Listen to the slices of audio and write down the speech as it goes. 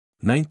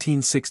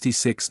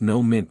1966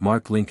 No Mint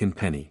Mark Lincoln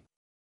Penny.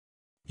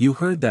 You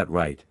heard that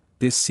right,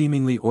 this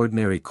seemingly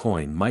ordinary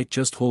coin might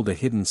just hold a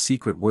hidden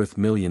secret worth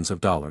millions of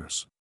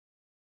dollars.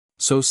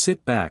 So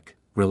sit back,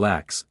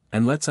 relax,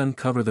 and let's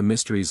uncover the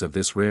mysteries of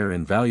this rare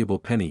and valuable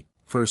penny.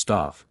 First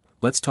off,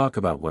 let's talk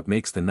about what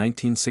makes the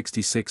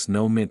 1966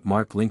 No Mint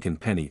Mark Lincoln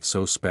Penny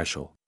so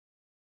special.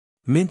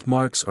 Mint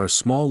marks are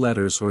small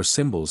letters or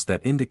symbols that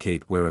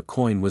indicate where a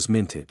coin was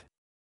minted.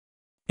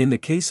 In the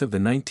case of the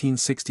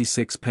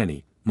 1966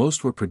 penny,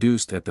 most were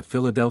produced at the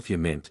Philadelphia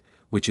Mint,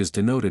 which is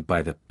denoted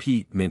by the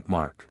P mint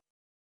mark.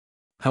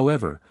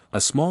 However,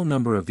 a small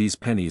number of these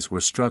pennies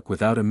were struck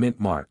without a mint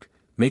mark,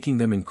 making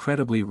them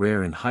incredibly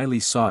rare and highly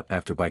sought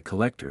after by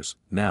collectors.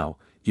 Now,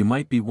 you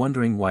might be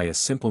wondering why a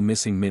simple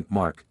missing mint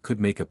mark could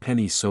make a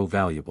penny so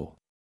valuable.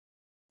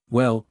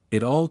 Well,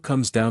 it all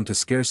comes down to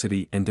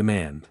scarcity and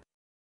demand.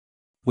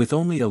 With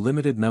only a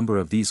limited number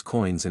of these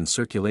coins in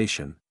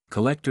circulation,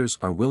 collectors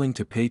are willing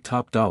to pay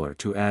top dollar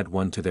to add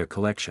one to their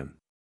collection.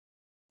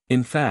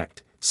 In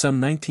fact,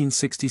 some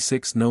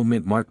 1966 no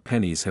mint mark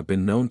pennies have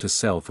been known to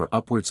sell for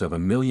upwards of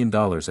 $1 million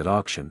at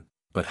auction,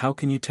 but how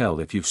can you tell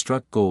if you've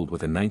struck gold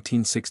with a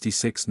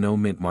 1966 no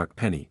mint mark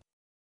penny?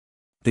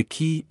 The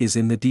key is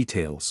in the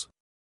details.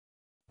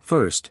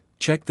 First,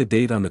 check the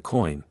date on the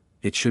coin,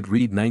 it should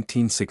read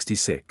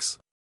 1966.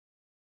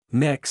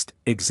 Next,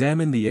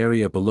 examine the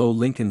area below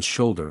Lincoln's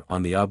shoulder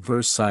on the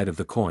obverse side of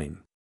the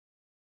coin.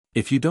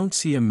 If you don't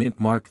see a mint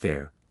mark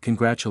there,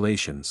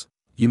 congratulations,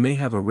 you may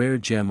have a rare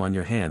gem on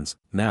your hands.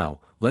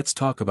 Now, let's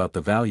talk about the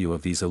value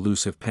of these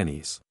elusive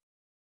pennies.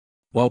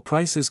 While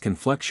prices can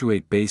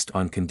fluctuate based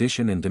on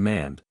condition and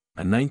demand,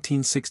 a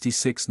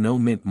 1966 no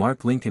mint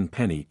mark Lincoln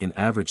penny in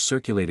average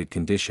circulated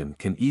condition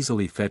can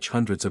easily fetch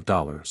hundreds of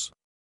dollars.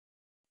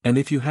 And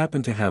if you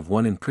happen to have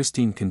one in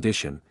pristine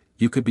condition,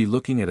 you could be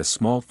looking at a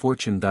small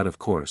fortune. Of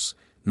course,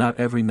 not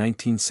every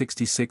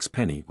 1966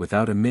 penny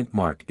without a mint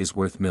mark is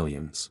worth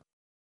millions.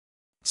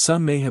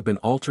 Some may have been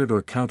altered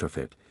or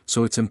counterfeit,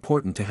 so it's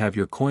important to have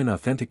your coin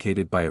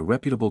authenticated by a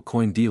reputable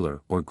coin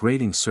dealer or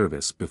grading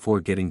service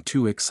before getting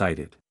too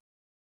excited.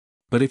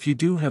 But if you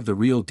do have the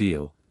real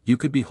deal, you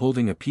could be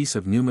holding a piece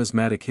of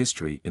numismatic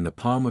history in the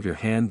palm of your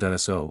hand.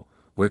 So,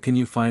 where can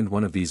you find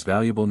one of these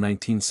valuable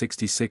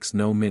 1966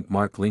 no mint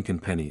mark Lincoln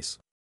pennies?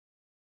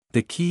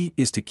 The key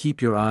is to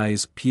keep your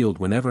eyes peeled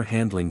whenever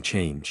handling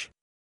change.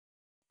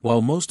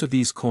 While most of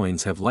these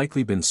coins have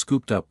likely been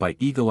scooped up by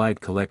eagle-eyed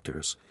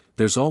collectors,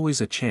 there's always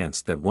a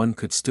chance that one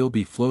could still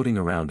be floating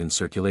around in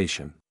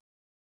circulation.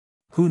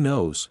 Who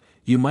knows,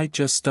 you might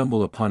just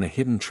stumble upon a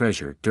hidden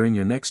treasure during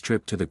your next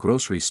trip to the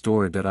grocery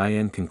store.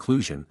 In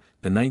conclusion,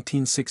 the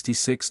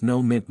 1966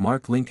 no mint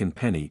mark Lincoln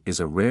penny is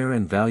a rare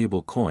and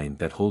valuable coin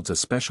that holds a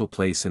special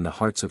place in the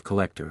hearts of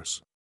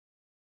collectors.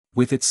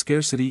 With its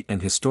scarcity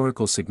and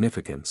historical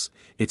significance,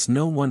 it's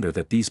no wonder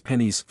that these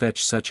pennies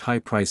fetch such high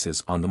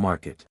prices on the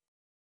market.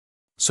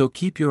 So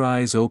keep your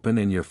eyes open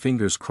and your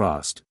fingers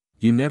crossed.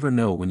 You never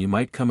know when you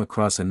might come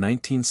across a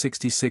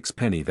 1966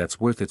 penny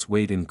that's worth its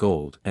weight in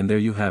gold. And there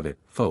you have it,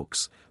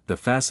 folks, the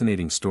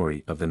fascinating story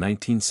of the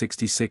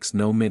 1966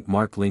 no mint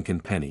mark Lincoln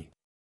penny.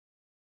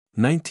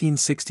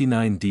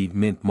 1969 D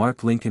mint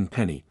mark Lincoln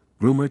penny,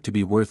 rumored to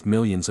be worth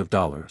millions of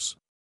dollars.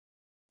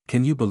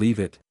 Can you believe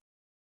it?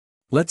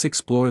 Let's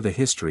explore the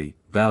history,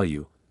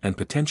 value, and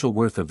potential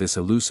worth of this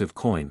elusive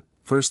coin.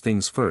 First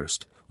things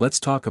first, let's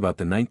talk about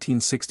the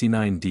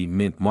 1969 D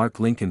mint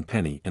mark Lincoln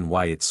penny and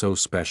why it's so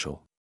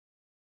special.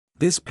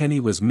 This penny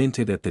was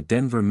minted at the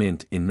Denver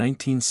Mint in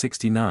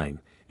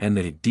 1969, and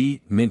the D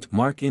mint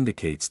mark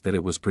indicates that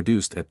it was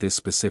produced at this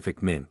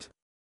specific mint.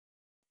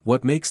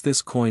 What makes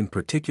this coin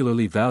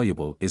particularly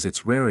valuable is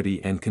its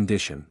rarity and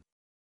condition.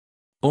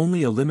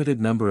 Only a limited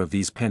number of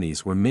these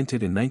pennies were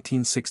minted in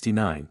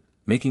 1969,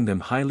 making them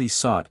highly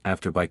sought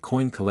after by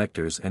coin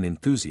collectors and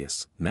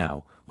enthusiasts.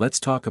 Now, let's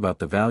talk about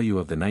the value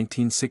of the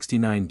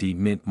 1969 D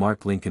mint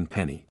mark Lincoln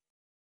penny.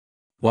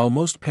 While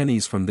most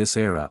pennies from this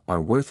era are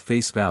worth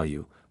face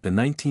value, the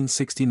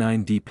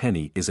 1969 D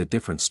penny is a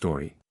different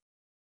story.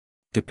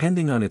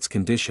 Depending on its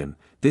condition,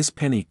 this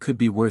penny could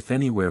be worth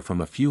anywhere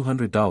from a few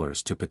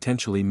 $100s to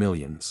potentially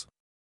millions.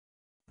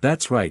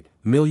 That's right,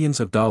 millions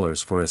of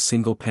dollars for a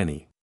single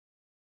penny.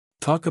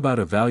 Talk about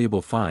a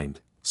valuable find.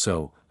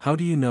 So, how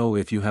do you know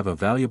if you have a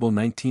valuable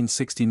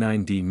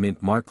 1969 D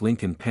mint mark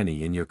Lincoln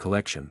penny in your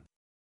collection?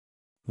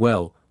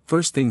 Well,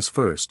 first things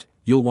first,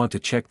 you'll want to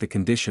check the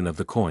condition of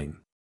the coin.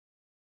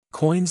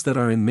 Coins that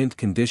are in mint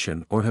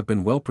condition or have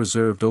been well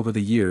preserved over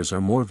the years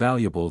are more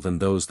valuable than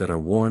those that are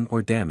worn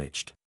or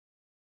damaged.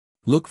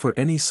 Look for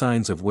any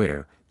signs of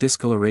wear,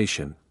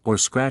 discoloration, or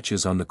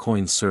scratches on the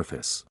coin's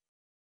surface.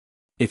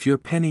 If your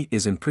penny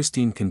is in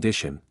pristine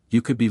condition,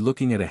 you could be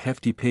looking at a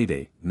hefty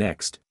payday.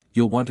 Next,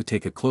 you'll want to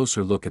take a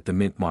closer look at the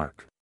mint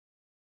mark.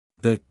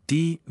 The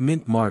D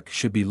mint mark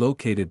should be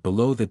located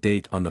below the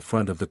date on the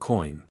front of the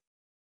coin.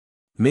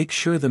 Make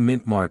sure the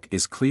mint mark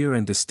is clear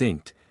and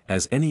distinct,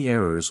 as any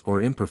errors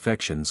or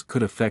imperfections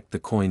could affect the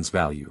coin's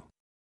value.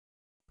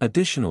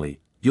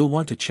 Additionally, you'll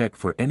want to check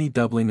for any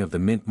doubling of the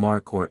mint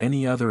mark or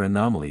any other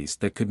anomalies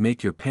that could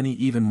make your penny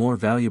even more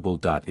valuable.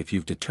 If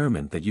you've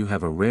determined that you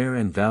have a rare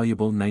and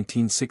valuable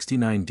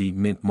 1969D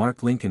mint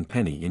mark Lincoln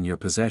penny in your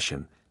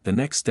possession, the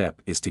next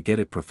step is to get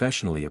it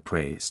professionally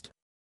appraised.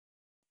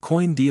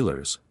 Coin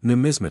dealers,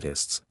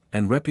 numismatists,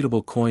 and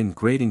reputable coin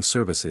grading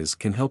services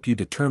can help you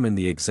determine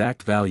the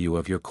exact value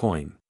of your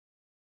coin.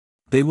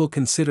 They will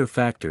consider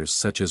factors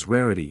such as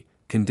rarity,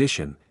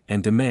 condition,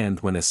 and demand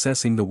when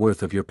assessing the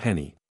worth of your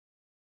penny.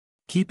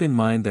 Keep in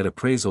mind that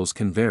appraisals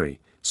can vary,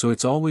 so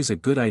it's always a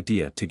good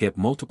idea to get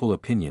multiple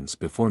opinions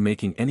before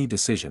making any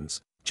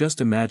decisions.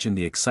 Just imagine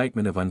the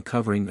excitement of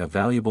uncovering a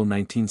valuable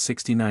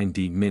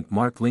 1969D mint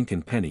mark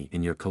Lincoln penny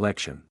in your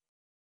collection.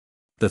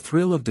 The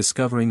thrill of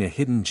discovering a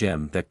hidden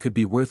gem that could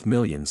be worth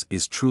millions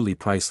is truly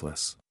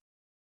priceless.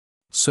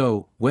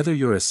 So, whether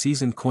you're a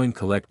seasoned coin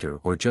collector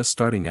or just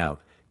starting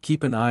out,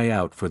 keep an eye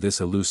out for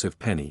this elusive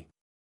penny.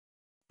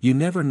 You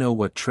never know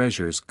what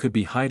treasures could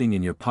be hiding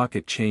in your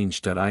pocket.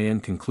 Change.in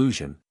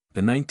conclusion: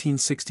 the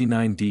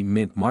 1969D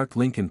mint mark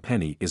Lincoln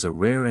penny is a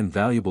rare and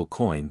valuable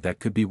coin that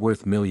could be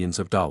worth millions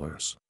of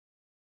dollars.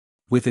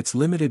 With its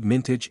limited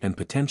mintage and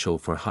potential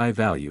for high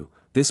value,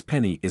 this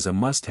penny is a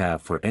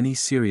must-have for any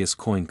serious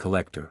coin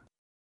collector.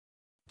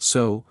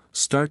 So,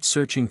 start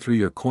searching through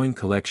your coin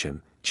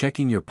collection,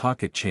 checking your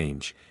pocket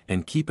change,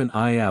 and keep an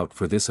eye out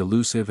for this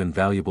elusive and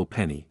valuable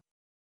penny.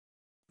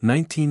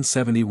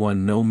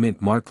 1971 No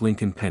Mint Mark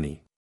Lincoln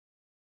penny.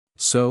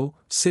 So,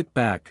 sit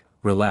back,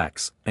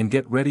 relax, and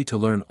get ready to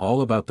learn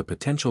all about the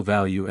potential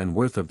value and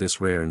worth of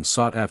this rare and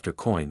sought-after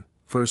coin.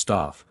 First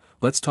off,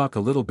 let's talk a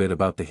little bit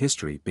about the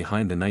history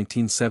behind the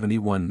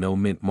 1971 No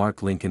Mint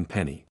Mark Lincoln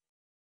penny.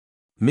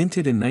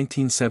 Minted in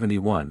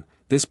 1971,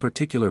 this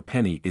particular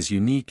penny is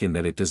unique in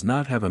that it does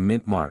not have a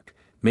mint mark,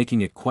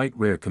 making it quite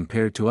rare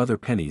compared to other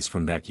pennies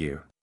from that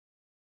year.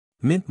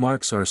 Mint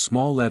marks are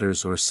small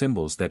letters or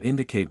symbols that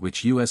indicate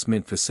which U.S.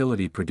 mint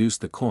facility produced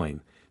the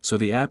coin, so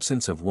the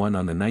absence of one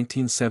on the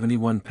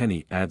 1971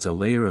 penny adds a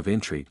layer of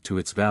intrigue to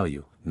its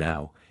value.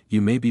 Now,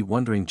 you may be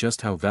wondering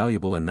just how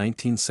valuable a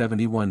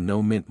 1971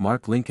 No Mint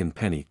Mark Lincoln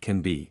penny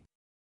can be.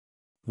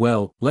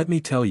 Well, let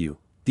me tell you,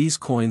 these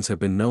coins have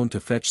been known to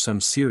fetch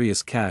some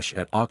serious cash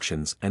at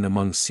auctions and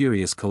among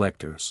serious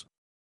collectors.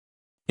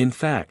 In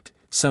fact,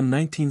 some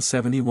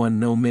 1971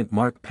 No Mint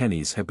Mark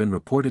pennies have been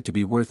reported to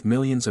be worth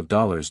millions of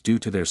dollars due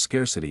to their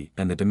scarcity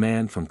and the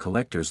demand from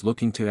collectors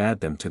looking to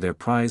add them to their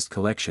prized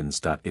collections.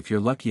 If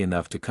you're lucky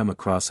enough to come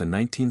across a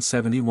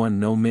 1971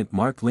 No Mint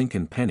Mark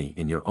Lincoln penny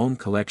in your own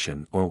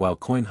collection or while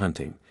coin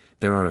hunting,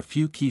 there are a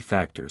few key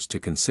factors to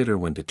consider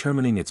when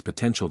determining its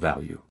potential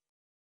value.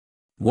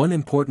 One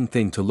important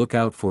thing to look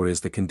out for is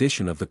the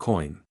condition of the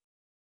coin.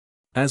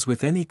 As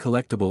with any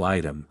collectible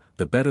item,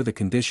 the better the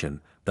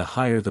condition, the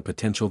higher the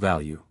potential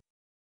value.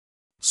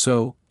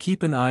 So,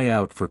 keep an eye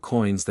out for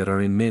coins that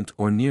are in mint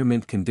or near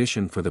mint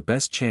condition for the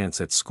best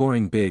chance at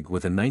scoring big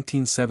with a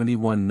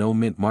 1971 No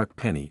Mint Mark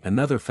penny.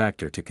 Another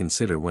factor to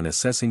consider when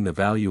assessing the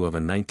value of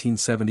a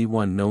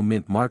 1971 No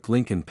Mint Mark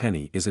Lincoln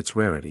penny is its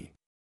rarity.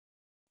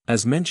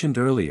 As mentioned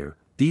earlier,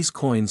 these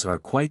coins are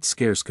quite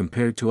scarce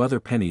compared to other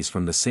pennies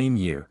from the same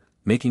year,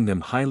 making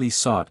them highly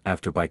sought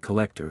after by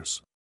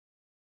collectors.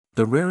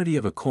 The rarity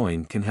of a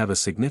coin can have a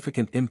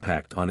significant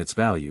impact on its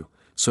value,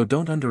 so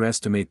don't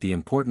underestimate the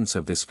importance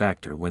of this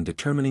factor when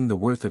determining the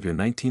worth of your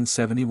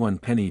 1971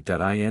 penny.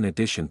 In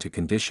addition to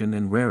condition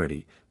and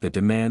rarity, the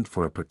demand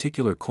for a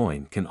particular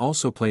coin can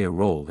also play a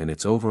role in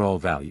its overall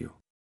value.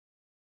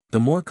 The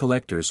more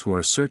collectors who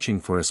are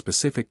searching for a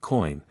specific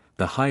coin,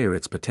 the higher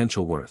its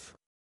potential worth.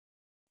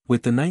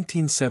 With the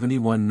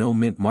 1971 No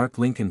Mint Mark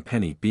Lincoln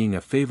penny being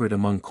a favorite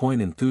among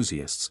coin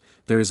enthusiasts,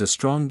 there is a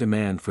strong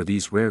demand for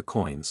these rare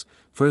coins,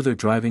 further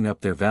driving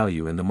up their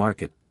value in the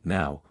market.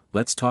 Now,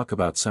 let's talk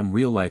about some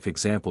real-life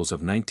examples of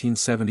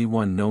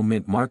 1971 No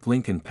Mint Mark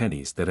Lincoln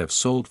pennies that have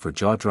sold for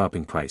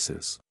jaw-dropping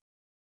prices.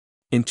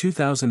 In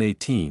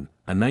 2018,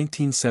 a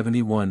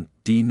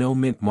 1971D No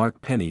Mint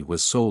Mark penny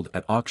was sold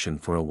at auction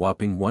for a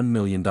whopping $1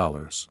 million.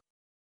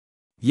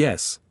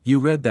 Yes, you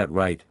read that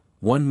right,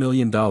 $1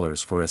 million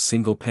for a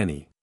single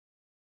penny.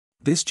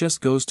 This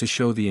just goes to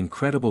show the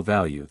incredible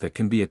value that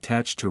can be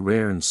attached to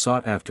rare and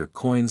sought-after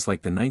coins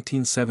like the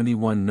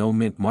 1971 No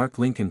Mint Mark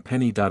Lincoln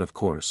penny. Of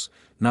course,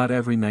 not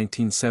every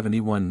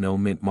 1971 No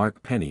Mint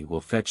Mark penny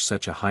will fetch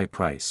such a high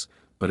price,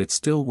 but it's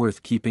still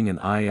worth keeping an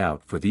eye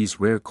out for these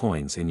rare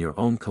coins in your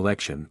own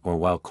collection or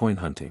while coin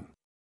hunting.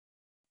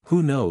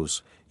 Who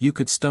knows, you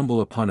could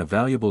stumble upon a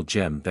valuable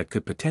gem that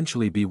could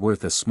potentially be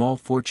worth a small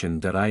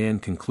fortune. In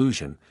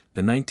conclusion,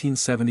 the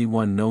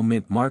 1971 No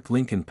Mint Mark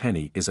Lincoln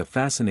penny is a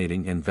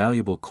fascinating and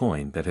valuable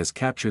coin that has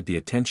captured the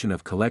attention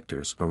of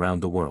collectors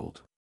around the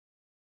world.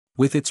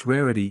 With its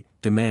rarity,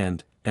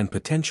 demand, and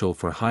potential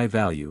for high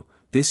value,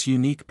 this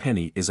unique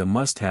penny is a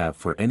must-have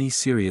for any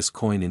serious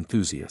coin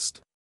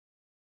enthusiast.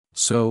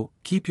 So,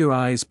 keep your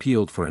eyes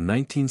peeled for a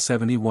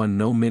 1971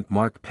 No Mint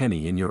Mark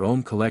penny in your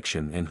own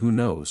collection, and who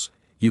knows,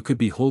 you could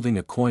be holding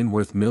a coin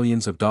worth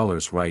millions of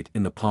dollars right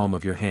in the palm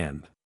of your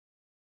hand.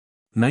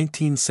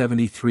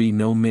 1973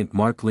 No Mint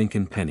Mark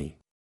Lincoln penny.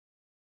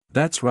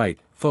 That's right,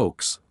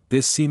 folks,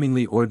 this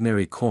seemingly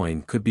ordinary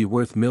coin could be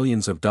worth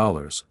millions of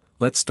dollars.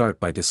 Let's start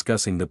by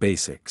discussing the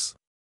basics.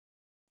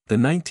 The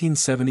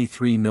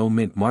 1973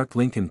 no-mint mark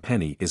Lincoln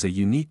penny is a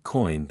unique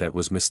coin that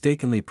was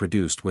mistakenly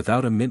produced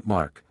without a mint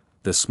mark,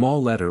 the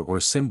small letter or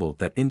symbol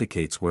that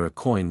indicates where a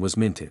coin was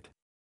minted.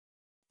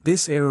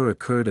 This error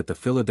occurred at the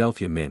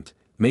Philadelphia Mint,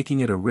 making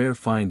it a rare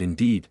find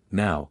indeed.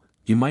 Now,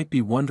 you might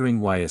be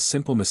wondering why a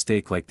simple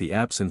mistake like the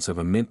absence of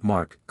a mint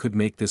mark could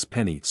make this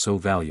penny so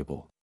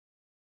valuable.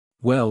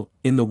 Well,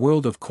 in the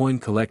world of coin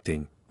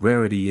collecting,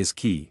 rarity is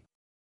key.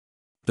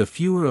 The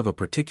fewer of a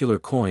particular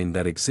coin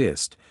that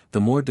exist, the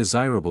more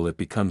desirable it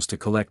becomes to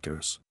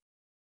collectors.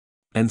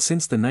 And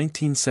since the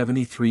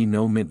 1973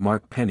 no-mint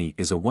mark penny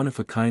is a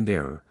one-of-a-kind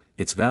error,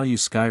 its value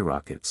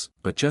skyrockets.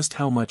 But just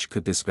how much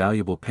could this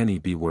valuable penny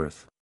be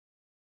worth?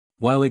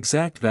 While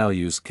exact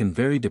values can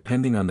vary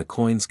depending on the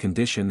coin's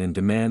condition and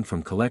demand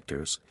from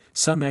collectors,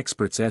 some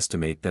experts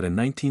estimate that a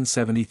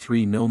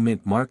 1973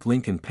 no-mint mark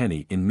Lincoln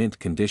penny in mint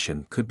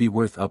condition could be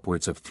worth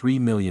upwards of $3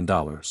 million.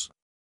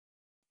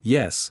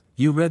 Yes,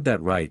 you read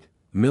that right,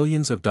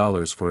 millions of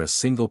dollars for a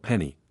single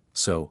penny.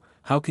 So,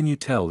 how can you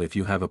tell if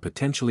you have a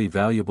potentially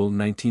valuable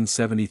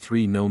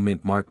 1973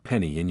 no-mint mark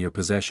penny in your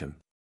possession?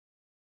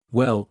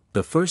 Well,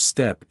 the first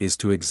step is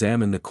to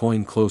examine the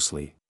coin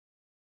closely.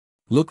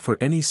 Look for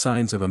any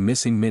signs of a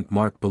missing mint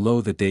mark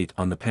below the date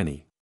on the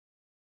penny.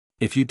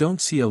 If you don't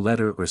see a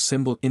letter or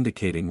symbol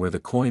indicating where the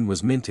coin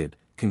was minted,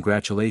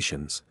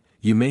 congratulations,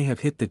 you may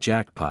have hit the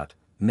jackpot.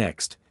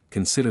 Next,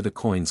 consider the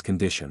coin's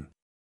condition.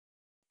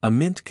 A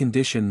mint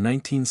condition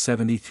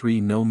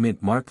 1973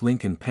 no-mint mark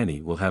Lincoln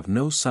penny will have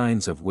no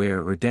signs of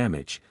wear or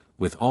damage,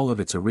 with all of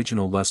its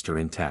original luster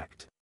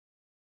intact.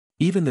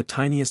 Even the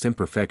tiniest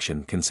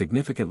imperfection can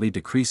significantly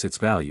decrease its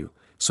value,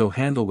 so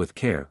handle with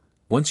care.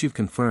 Once you've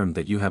confirmed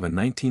that you have a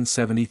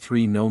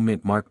 1973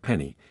 no-mint mark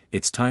penny,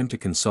 it's time to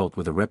consult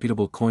with a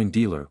reputable coin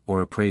dealer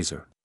or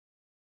appraiser.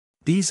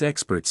 These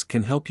experts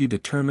can help you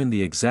determine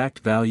the exact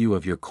value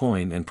of your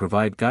coin and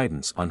provide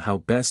guidance on how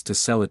best to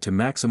sell it to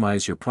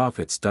maximize your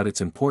profits.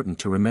 It's important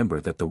to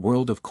remember that the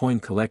world of coin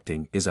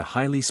collecting is a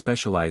highly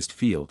specialized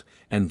field,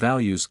 and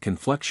values can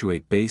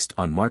fluctuate based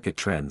on market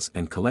trends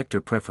and collector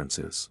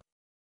preferences.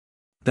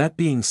 That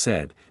being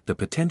said, the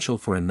potential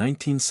for a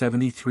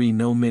 1973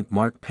 no-mint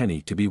mark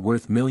penny to be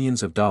worth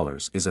millions of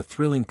dollars is a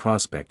thrilling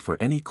prospect for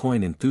any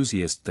coin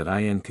enthusiast.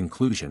 In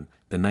conclusion,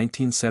 the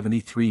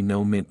 1973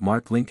 no-mint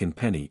mark Lincoln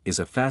penny is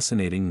a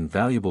fascinating and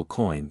valuable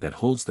coin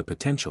that holds the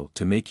potential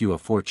to make you a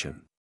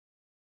fortune.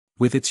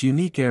 With its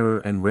unique error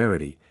and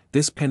rarity,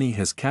 this penny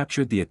has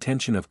captured the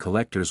attention of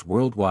collectors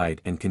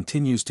worldwide and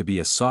continues to be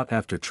a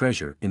sought-after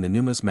treasure in the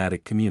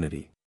numismatic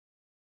community.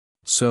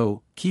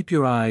 So, keep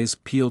your eyes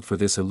peeled for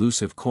this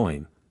elusive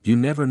coin. You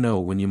never know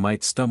when you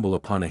might stumble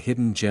upon a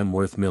hidden gem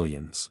worth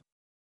millions.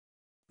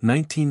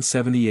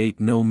 1978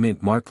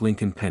 no-mint mark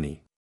Lincoln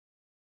penny.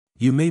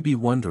 You may be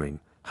wondering,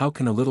 how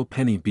can a little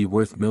penny be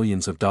worth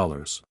millions of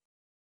dollars?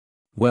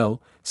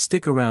 Well,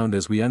 stick around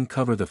as we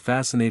uncover the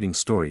fascinating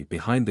story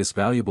behind this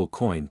valuable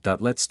coin.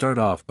 Let's start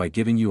off by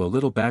giving you a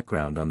little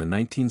background on the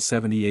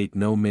 1978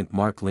 no-mint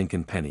mark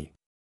Lincoln penny.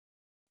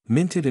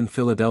 Minted in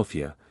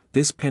Philadelphia,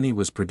 this penny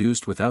was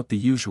produced without the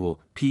usual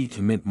P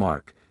mint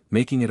mark,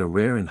 making it a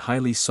rare and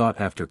highly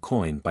sought-after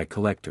coin by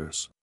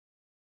collectors.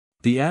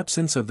 The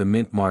absence of the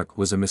mint mark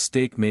was a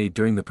mistake made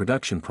during the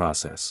production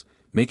process,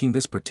 making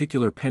this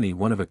particular penny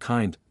one of a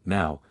kind.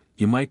 Now,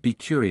 you might be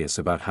curious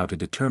about how to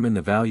determine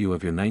the value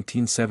of your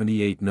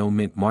 1978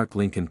 no-mint mark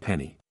Lincoln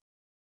penny.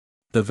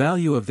 The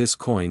value of this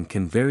coin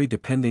can vary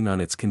depending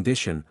on its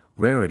condition,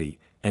 rarity,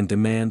 and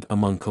demand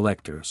among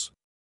collectors.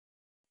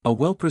 A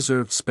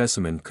well-preserved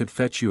specimen could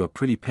fetch you a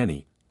pretty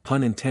penny,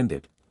 pun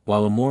intended,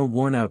 while a more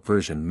worn-out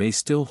version may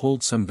still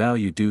hold some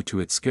value due to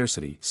its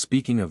scarcity.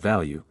 Speaking of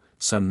value,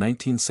 some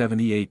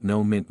 1978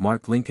 no-mint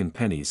mark Lincoln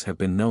pennies have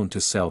been known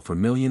to sell for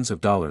millions of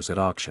dollars at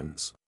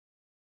auctions.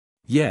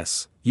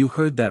 Yes, you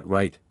heard that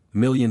right,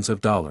 millions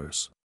of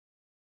dollars.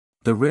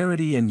 The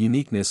rarity and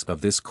uniqueness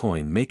of this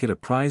coin make it a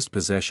prized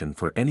possession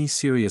for any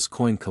serious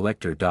coin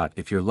collector.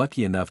 If you're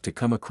lucky enough to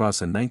come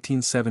across a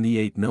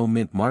 1978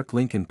 no-mint mark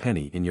Lincoln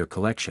penny in your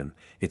collection,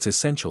 it's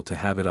essential to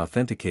have it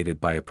authenticated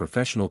by a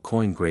professional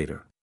coin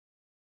grader.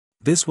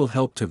 This will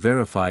help to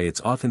verify its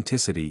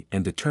authenticity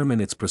and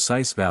determine its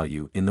precise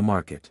value in the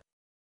market.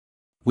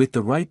 With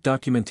the right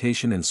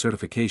documentation and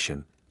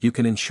certification, you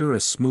can ensure a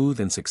smooth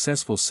and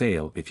successful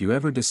sale if you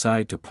ever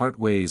decide to part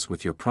ways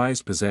with your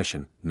prized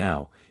possession.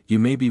 Now, you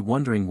may be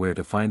wondering where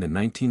to find a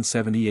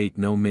 1978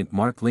 no-mint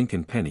mark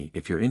Lincoln penny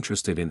if you're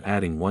interested in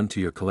adding one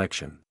to your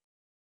collection.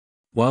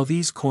 While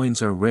these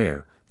coins are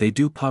rare, they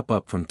do pop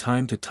up from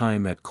time to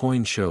time at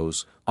coin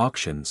shows,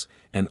 auctions,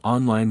 and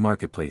online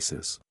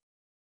marketplaces.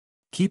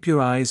 Keep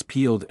your eyes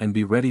peeled and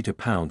be ready to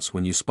pounce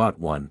when you spot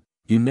one.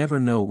 You never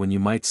know when you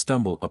might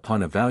stumble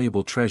upon a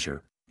valuable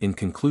treasure. In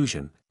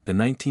conclusion, the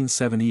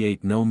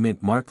 1978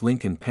 no-mint mark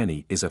Lincoln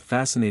penny is a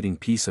fascinating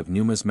piece of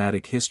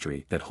numismatic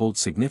history that holds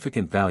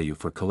significant value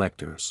for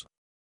collectors.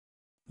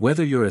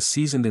 Whether you're a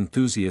seasoned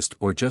enthusiast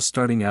or just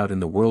starting out in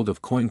the world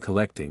of coin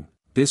collecting,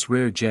 this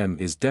rare gem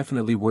is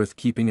definitely worth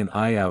keeping an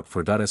eye out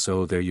for.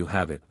 So there you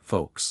have it,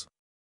 folks.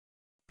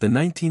 The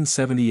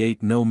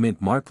 1978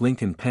 no-mint mark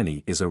Lincoln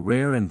penny is a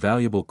rare and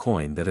valuable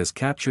coin that has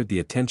captured the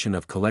attention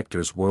of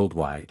collectors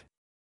worldwide.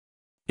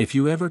 If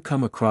you ever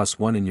come across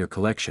one in your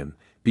collection,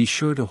 be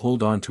sure to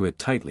hold on to it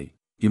tightly.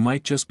 You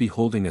might just be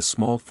holding a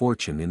small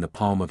fortune in the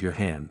palm of your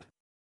hand.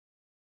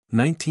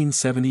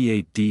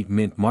 1978 D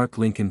Mint Mark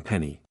Lincoln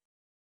Penny.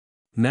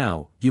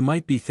 Now, you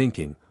might be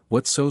thinking,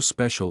 what's so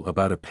special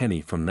about a penny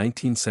from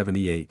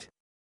 1978?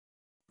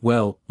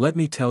 Well, let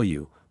me tell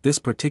you, this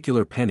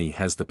particular penny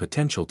has the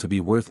potential to be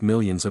worth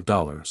millions of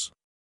dollars.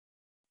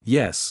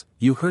 Yes,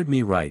 you heard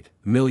me right,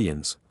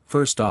 millions.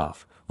 First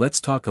off, let's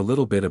talk a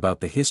little bit about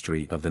the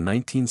history of the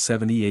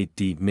 1978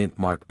 D Mint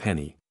Mark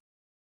penny.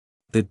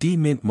 The D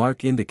Mint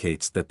mark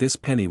indicates that this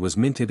penny was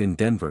minted in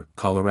Denver,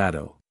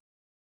 Colorado.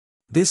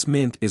 This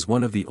mint is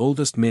one of the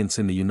oldest mints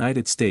in the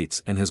United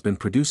States and has been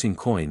producing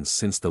coins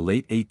since the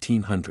late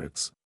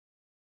 1800s.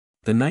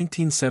 The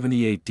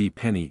 1978 D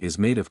penny is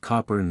made of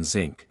copper and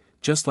zinc,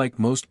 just like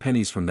most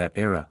pennies from that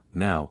era.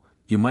 Now,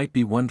 you might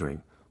be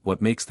wondering,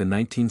 what makes the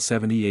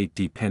 1978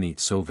 D penny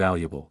so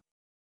valuable?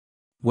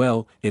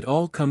 Well, it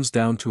all comes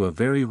down to a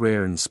very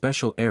rare and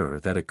special error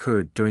that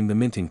occurred during the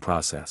minting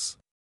process.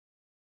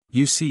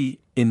 You see,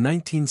 in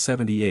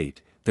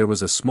 1978, there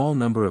was a small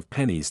number of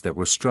pennies that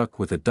were struck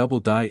with a double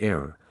die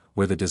error,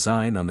 where the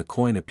design on the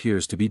coin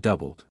appears to be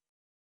doubled.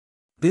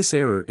 This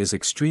error is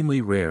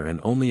extremely rare and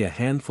only a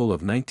handful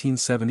of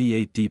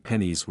 1978 D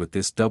pennies with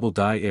this double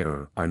die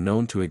error are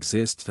known to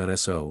exist.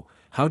 So,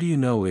 how do you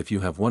know if you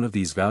have one of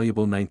these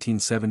valuable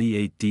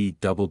 1978 D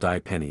double die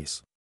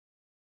pennies?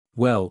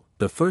 Well,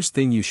 the first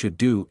thing you should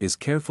do is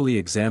carefully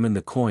examine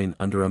the coin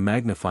under a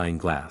magnifying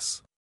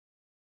glass.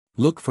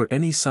 Look for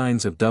any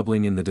signs of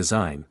doubling in the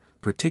design,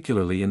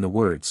 particularly in the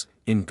words,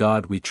 "In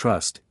God We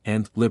Trust,"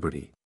 and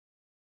 "Liberty."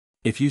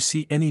 If you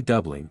see any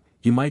doubling,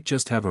 you might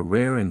just have a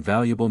rare and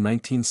valuable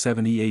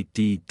 1978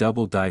 D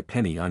double die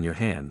penny on your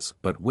hands.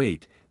 But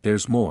wait,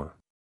 there's more.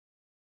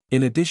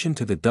 In addition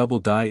to the double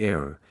die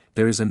error,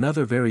 there is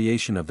another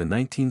variation of the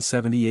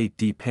 1978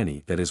 D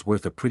penny that is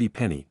worth a pretty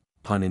penny,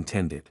 pun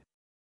intended.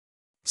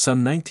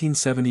 Some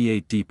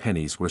 1978 D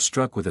pennies were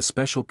struck with a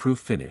special proof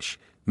finish,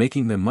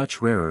 making them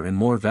much rarer and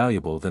more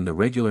valuable than the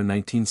regular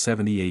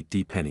 1978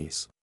 D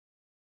pennies.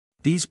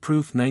 These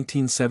proof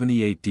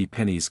 1978 D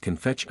pennies can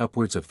fetch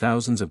upwards of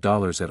thousands of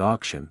dollars at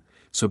auction,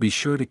 so be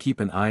sure to keep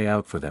an eye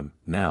out for them.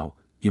 Now,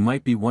 you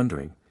might be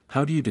wondering,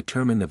 how do you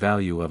determine the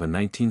value of a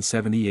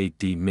 1978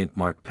 D Mint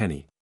Mark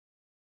penny?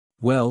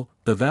 Well,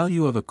 the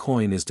value of a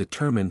coin is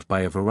determined by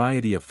a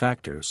variety of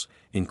factors,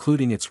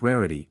 including its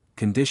rarity,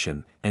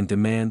 condition, and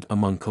demand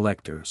among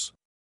collectors.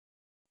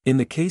 In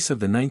the case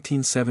of the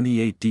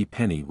 1978 D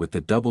penny with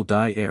the double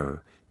die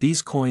error,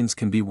 these coins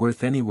can be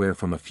worth anywhere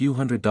from a few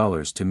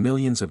 $100s to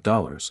millions of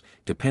dollars,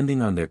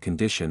 depending on their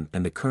condition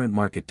and the current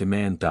market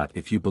demand.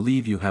 If you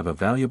believe you have a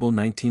valuable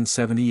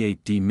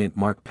 1978 D Mint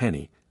Mark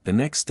penny, the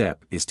next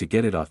step is to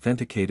get it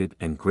authenticated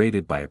and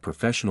graded by a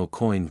professional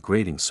coin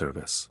grading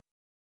service.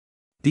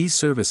 These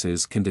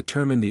services can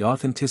determine the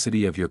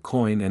authenticity of your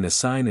coin and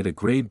assign it a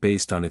grade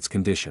based on its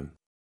condition.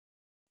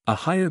 A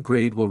higher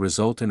grade will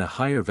result in a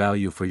higher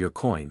value for your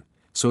coin,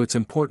 so it's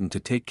important to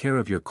take care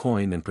of your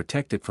coin and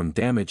protect it from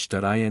damage.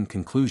 In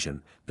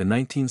conclusion, the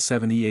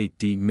 1978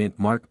 D Mint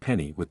Mark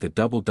penny with the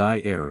double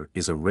die error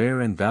is a rare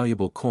and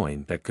valuable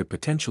coin that could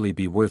potentially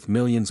be worth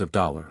millions of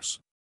dollars.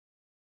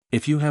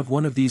 If you have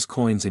one of these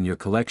coins in your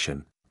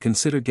collection,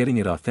 consider getting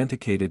it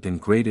authenticated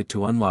and graded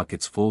to unlock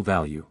its full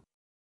value.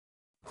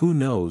 Who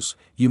knows,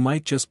 you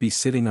might just be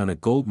sitting on a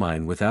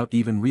goldmine without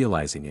even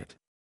realizing it.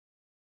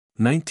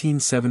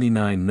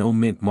 1979 No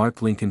Mint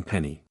Mark Lincoln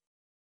Penny.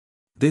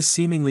 This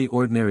seemingly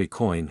ordinary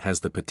coin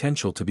has the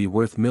potential to be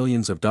worth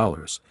millions of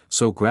dollars,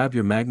 so grab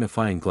your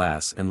magnifying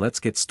glass and let's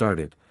get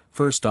started.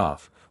 First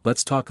off,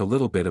 let's talk a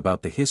little bit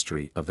about the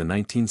history of the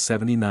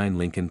 1979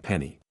 Lincoln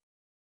Penny.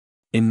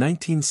 In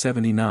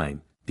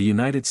 1979, the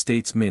United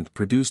States Mint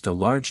produced a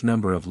large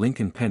number of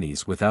Lincoln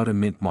pennies without a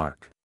mint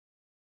mark.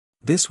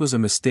 This was a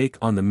mistake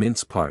on the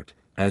mint's part,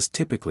 as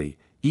typically,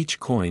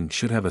 each coin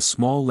should have a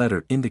small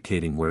letter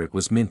indicating where it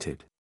was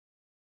minted.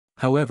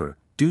 However,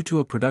 due to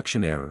a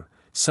production error,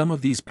 some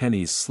of these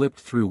pennies slipped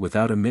through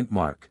without a mint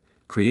mark,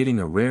 creating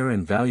a rare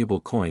and valuable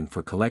coin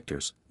for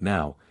collectors.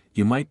 Now,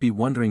 you might be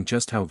wondering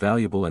just how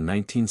valuable a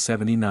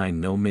 1979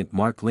 no mint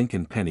mark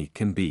Lincoln penny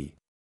can be.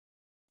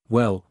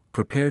 Well,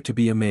 prepare to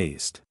be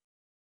amazed.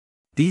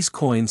 These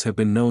coins have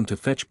been known to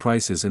fetch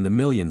prices in the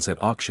millions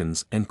at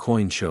auctions and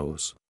coin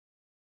shows.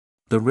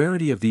 The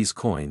rarity of these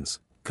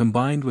coins,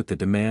 combined with the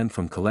demand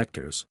from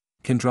collectors,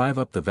 can drive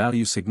up the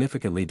value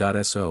significantly.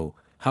 So,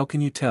 how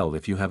can you tell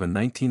if you have a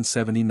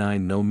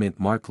 1979 no mint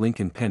mark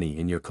Lincoln penny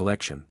in your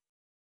collection?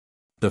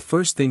 The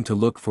first thing to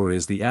look for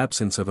is the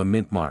absence of a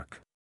mint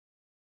mark.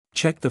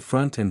 Check the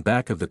front and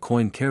back of the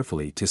coin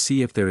carefully to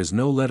see if there is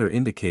no letter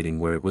indicating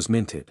where it was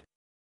minted.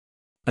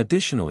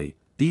 Additionally,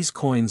 these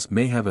coins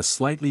may have a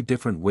slightly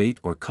different weight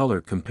or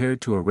color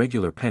compared to a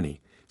regular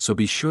penny, so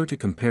be sure to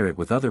compare it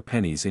with other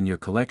pennies in your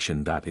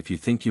collection. If you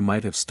think you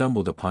might have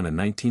stumbled upon a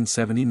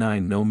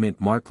 1979 no mint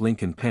mark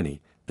Lincoln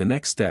penny, the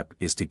next step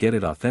is to get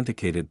it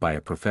authenticated by a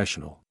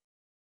professional.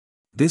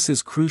 This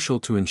is crucial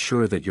to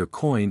ensure that your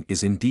coin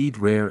is indeed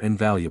rare and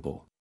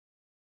valuable.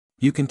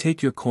 You can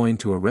take your coin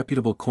to a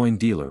reputable coin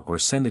dealer or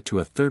send it to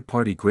a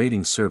third-party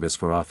grading service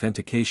for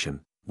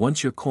authentication.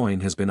 Once your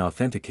coin has been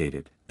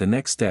authenticated, the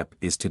next step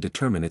is to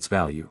determine its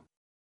value.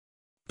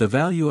 The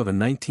value of a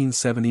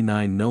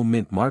 1979 no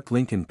mint mark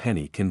Lincoln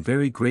penny can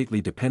vary greatly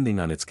depending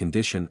on its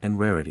condition and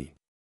rarity.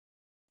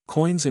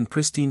 Coins in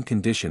pristine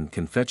condition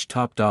can fetch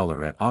top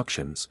dollar at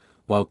auctions,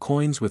 while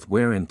coins with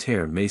wear and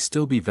tear may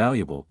still be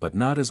valuable but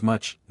not as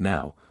much.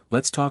 Now,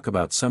 let's talk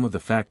about some of the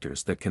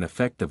factors that can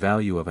affect the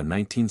value of a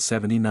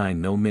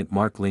 1979 no mint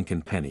mark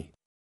Lincoln penny.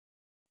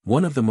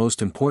 One of the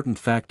most important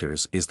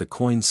factors is the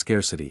coin's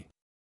scarcity.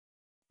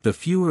 The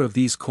fewer of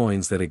these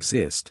coins that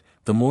exist,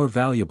 the more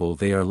valuable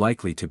they are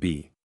likely to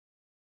be.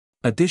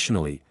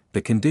 Additionally,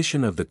 the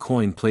condition of the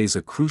coin plays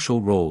a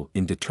crucial role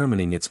in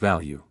determining its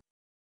value.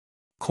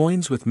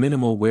 Coins with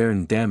minimal wear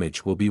and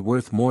damage will be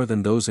worth more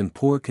than those in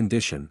poor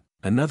condition.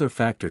 Another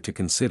factor to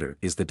consider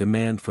is the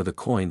demand for the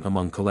coin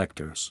among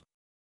collectors.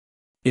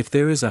 If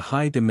there is a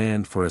high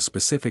demand for a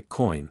specific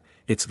coin,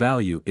 its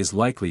value is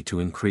likely to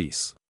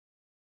increase.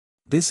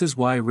 This is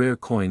why rare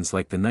coins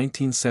like the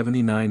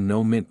 1979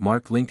 no mint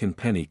mark Lincoln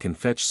penny can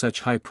fetch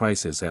such high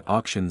prices at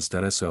auctions.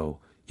 So,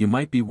 you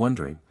might be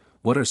wondering,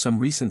 what are some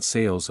recent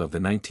sales of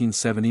the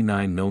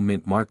 1979 no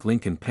mint mark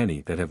Lincoln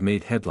penny that have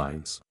made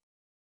headlines?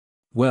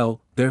 Well,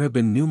 there have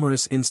been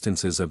numerous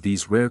instances of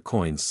these rare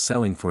coins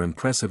selling for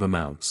impressive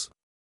amounts.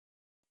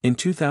 In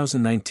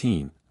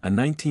 2019, a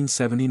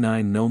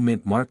 1979 no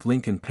mint mark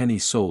Lincoln penny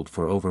sold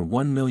for over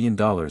 $1 million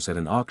at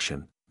an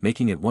auction,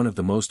 making it one of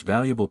the most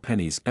valuable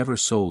pennies ever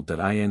sold.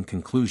 In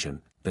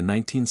conclusion, the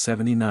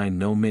 1979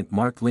 no mint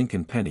mark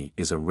Lincoln penny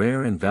is a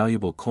rare and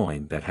valuable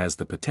coin that has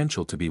the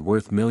potential to be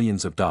worth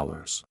millions of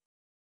dollars.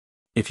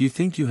 If you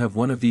think you have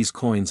one of these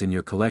coins in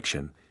your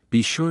collection,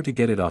 be sure to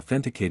get it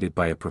authenticated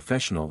by a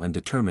professional and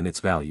determine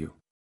its value.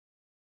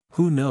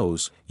 Who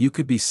knows, you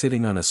could be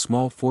sitting on a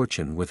small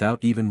fortune without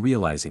even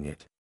realizing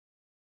it.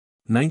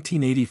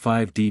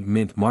 1985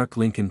 mint mark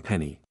Lincoln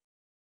penny.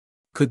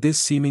 Could this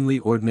seemingly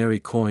ordinary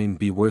coin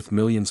be worth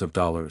millions of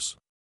dollars?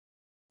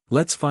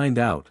 Let's find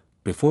out.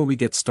 Before we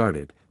get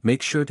started,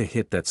 make sure to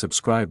hit that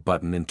subscribe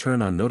button and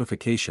turn on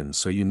notifications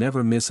so you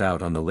never miss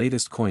out on the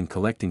latest coin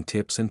collecting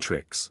tips and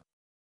tricks.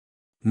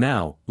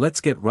 Now,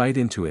 let's get right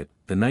into it.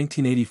 The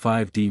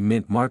 1985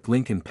 mint mark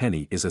Lincoln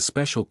penny is a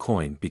special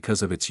coin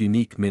because of its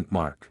unique mint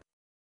mark.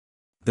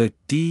 The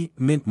D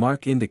mint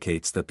mark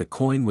indicates that the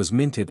coin was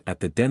minted at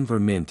the Denver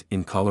Mint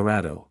in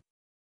Colorado.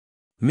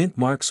 Mint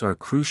marks are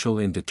crucial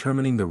in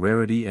determining the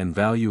rarity and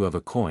value of a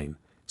coin,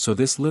 so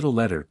this little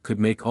letter could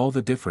make all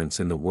the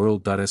difference in the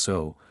world.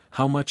 So,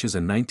 how much is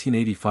a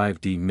 1985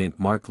 mint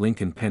mark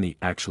Lincoln penny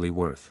actually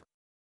worth?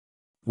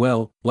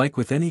 Well, like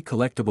with any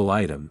collectible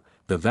item,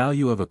 the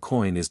value of a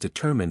coin is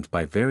determined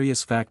by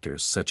various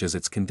factors such as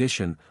its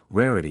condition,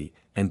 rarity,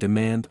 and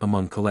demand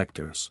among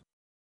collectors.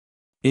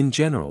 In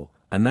general,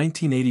 a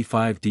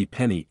 1985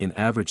 penny in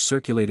average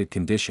circulated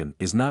condition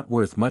is not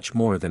worth much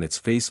more than its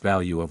face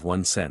value of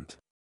 1 cent.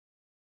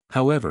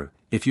 However,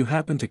 if you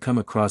happen to come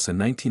across a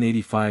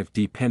 1985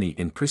 penny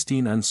in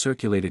pristine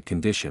uncirculated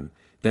condition,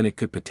 then it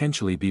could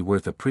potentially be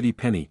worth a pretty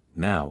penny.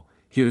 Now,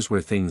 here's where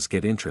things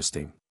get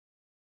interesting.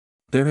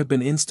 There have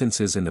been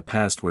instances in the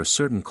past where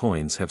certain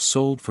coins have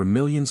sold for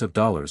millions of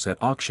dollars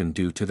at auction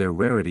due to their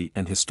rarity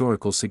and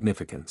historical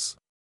significance.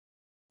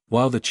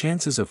 While the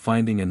chances of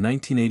finding a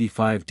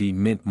 1985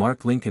 mint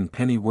mark Lincoln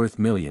penny worth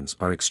millions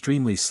are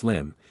extremely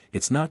slim,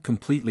 it's not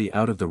completely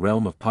out of the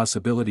realm of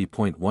possibility.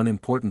 One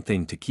important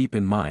thing to keep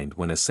in mind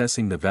when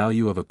assessing the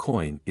value of a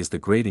coin is the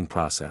grading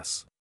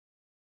process.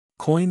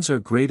 Coins are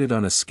graded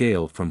on a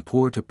scale from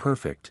poor to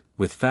perfect,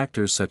 with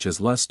factors such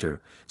as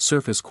luster,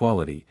 surface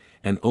quality,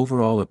 and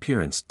overall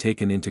appearance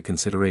taken into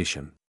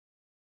consideration.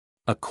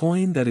 A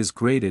coin that is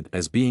graded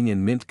as being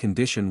in mint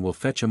condition will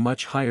fetch a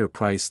much higher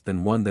price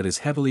than one that is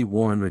heavily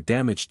worn or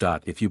damaged.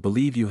 If you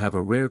believe you have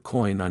a rare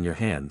coin on your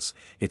hands,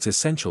 it's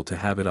essential to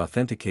have it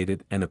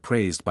authenticated and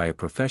appraised by a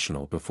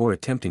professional before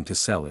attempting to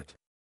sell it.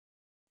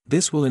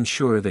 This will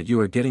ensure that you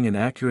are getting an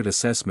accurate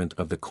assessment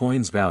of the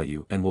coin's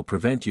value and will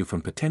prevent you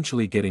from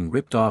potentially getting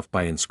ripped off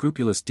by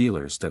unscrupulous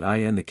dealers.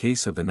 In the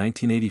case of the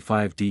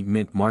 1985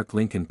 mint mark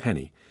Lincoln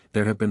penny,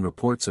 there have been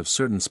reports of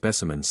certain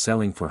specimens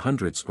selling for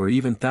hundreds or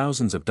even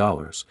thousands of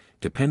dollars,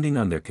 depending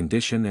on their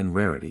condition and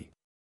rarity.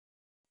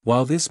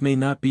 While this may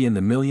not be in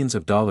the millions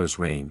of dollars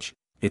range,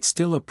 it's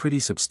still a pretty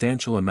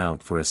substantial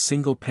amount for a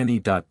single penny.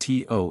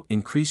 To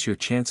increase your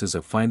chances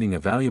of finding a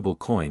valuable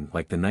coin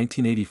like the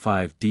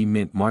 1985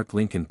 mint mark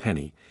Lincoln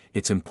penny,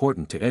 it's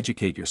important to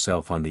educate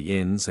yourself on the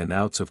ins and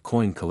outs of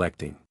coin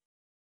collecting.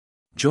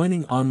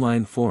 Joining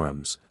online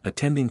forums,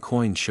 attending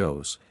coin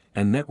shows,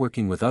 and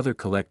networking with other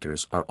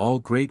collectors are all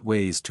great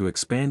ways to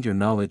expand your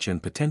knowledge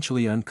and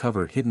potentially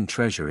uncover hidden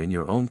treasure in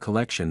your own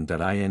collection.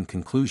 In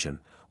conclusion,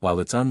 while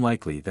it's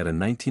unlikely that a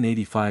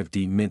 1985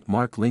 D mint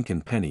mark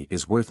Lincoln penny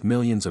is worth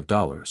millions of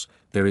dollars,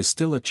 there is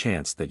still a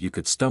chance that you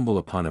could stumble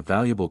upon a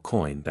valuable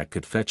coin that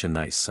could fetch a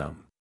nice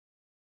sum.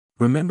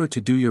 Remember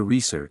to do your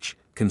research,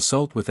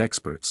 consult with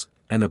experts,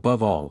 and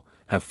above all,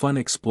 have fun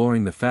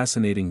exploring the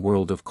fascinating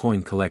world of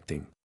coin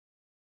collecting.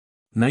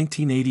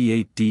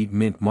 1988 D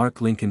mint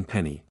mark Lincoln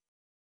penny.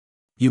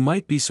 You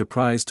might be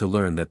surprised to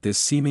learn that this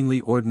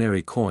seemingly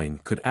ordinary coin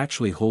could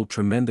actually hold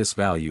tremendous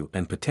value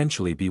and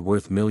potentially be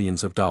worth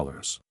millions of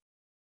dollars.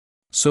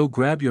 So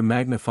grab your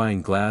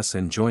magnifying glass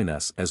and join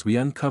us as we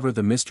uncover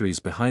the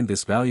mysteries behind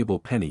this valuable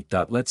penny.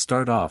 Let's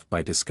start off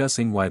by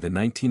discussing why the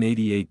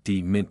 1988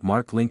 D mint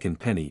mark Lincoln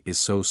penny is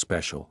so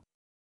special.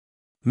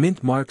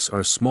 Mint marks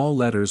are small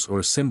letters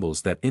or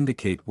symbols that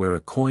indicate where a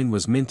coin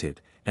was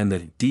minted, and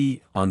the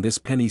D on this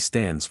penny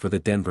stands for the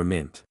Denver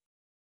Mint.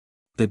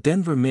 The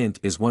Denver Mint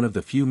is one of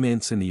the few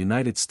mints in the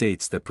United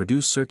States that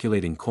produce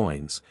circulating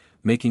coins,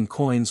 making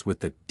coins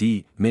with the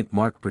D mint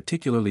mark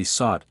particularly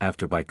sought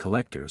after by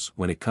collectors.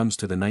 When it comes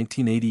to the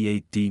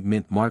 1988 D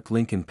mint mark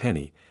Lincoln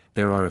penny,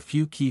 there are a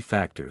few key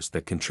factors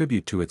that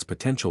contribute to its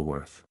potential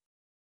worth.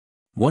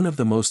 One of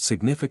the most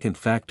significant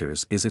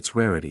factors is its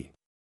rarity.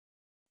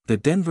 The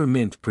Denver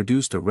Mint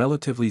produced a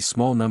relatively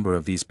small number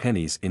of these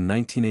pennies in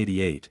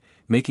 1988,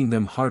 making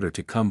them harder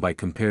to come by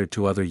compared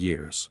to other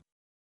years.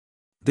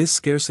 This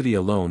scarcity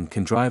alone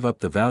can drive up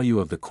the value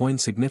of the coin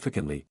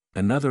significantly.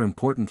 Another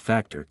important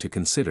factor to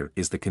consider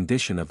is the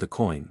condition of the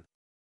coin.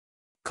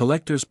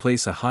 Collectors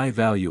place a high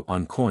value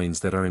on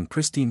coins that are in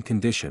pristine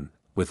condition,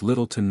 with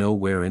little to no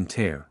wear and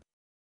tear.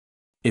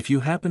 If you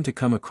happen to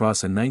come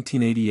across a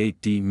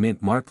 1988 D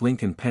mint mark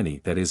Lincoln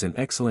penny that is in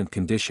excellent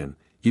condition,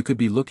 you could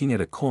be looking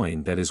at a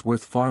coin that is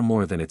worth far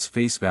more than its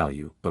face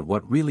value. But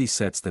what really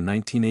sets the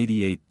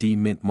 1988 D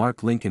mint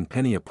mark Lincoln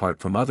penny apart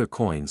from other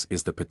coins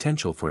is the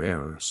potential for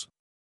errors.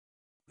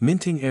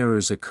 Minting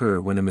errors occur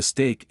when a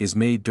mistake is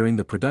made during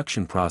the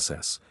production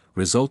process,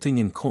 resulting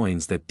in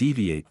coins that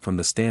deviate from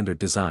the standard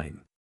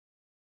design.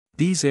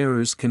 These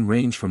errors can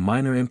range from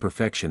minor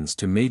imperfections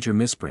to major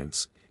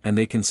misprints, and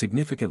they can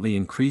significantly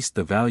increase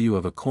the value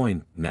of a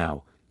coin.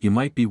 Now, you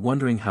might be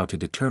wondering how to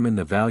determine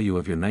the value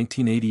of your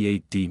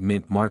 1988 D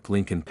mint mark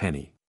Lincoln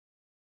penny.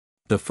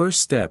 The first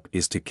step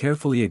is to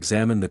carefully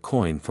examine the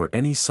coin for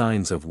any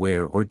signs of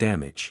wear or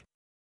damage.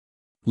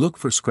 Look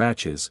for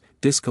scratches,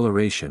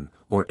 discoloration,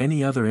 or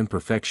any other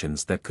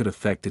imperfections that could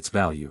affect its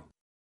value.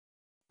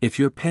 If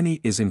your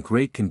penny is in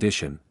great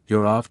condition,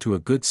 you're off to a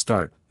good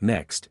start.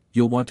 Next,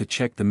 you'll want to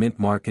check the mint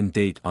mark and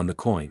date on the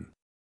coin.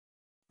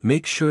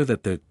 Make sure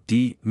that the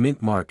D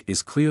mint mark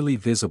is clearly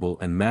visible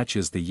and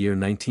matches the year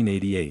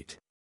 1988.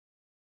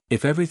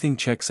 If everything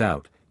checks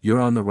out, you're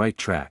on the right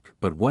track.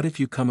 But what if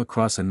you come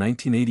across a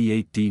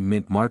 1988 D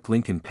mint mark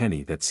Lincoln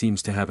penny that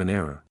seems to have an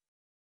error?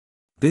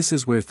 This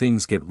is where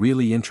things get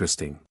really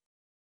interesting.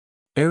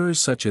 Errors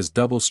such as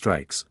double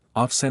strikes,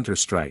 off-center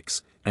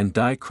strikes, and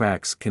die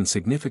cracks can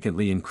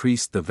significantly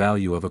increase the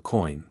value of a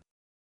coin.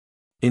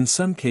 In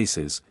some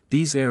cases,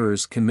 these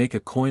errors can make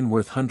a coin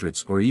worth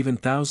hundreds or even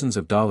thousands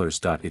of dollars.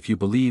 If you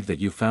believe that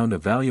you found a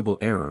valuable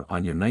error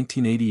on your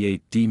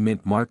 1988 D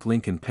mint mark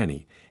Lincoln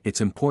penny,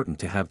 it's important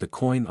to have the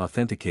coin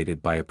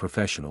authenticated by a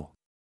professional.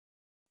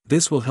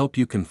 This will help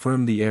you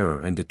confirm the error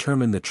and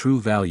determine the true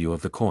value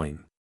of the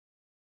coin.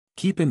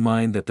 Keep in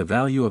mind that the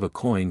value of a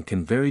coin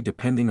can vary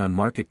depending on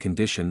market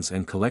conditions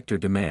and collector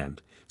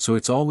demand, so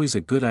it's always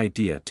a good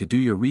idea to do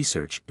your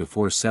research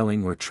before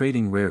selling or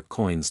trading rare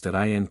coins.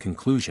 In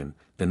conclusion,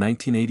 the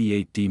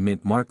 1988 D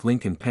mint mark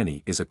Lincoln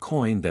penny is a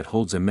coin that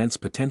holds immense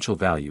potential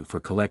value for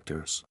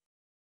collectors.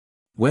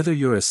 Whether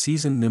you're a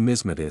seasoned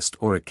numismatist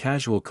or a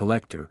casual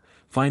collector,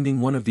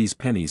 finding one of these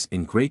pennies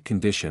in great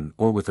condition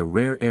or with a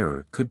rare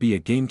error could be a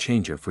game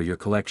changer for your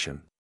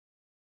collection.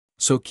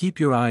 So keep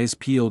your eyes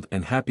peeled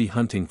and happy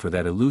hunting for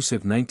that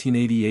elusive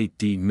 1988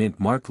 D mint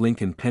mark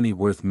Lincoln penny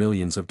worth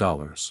millions of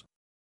dollars.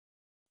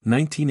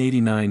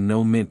 1989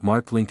 No mint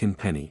mark Lincoln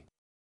penny.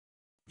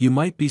 You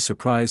might be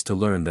surprised to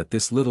learn that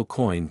this little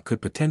coin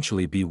could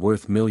potentially be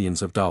worth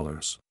millions of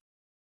dollars.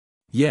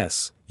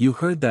 Yes, you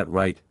heard that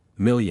right,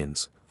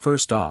 millions.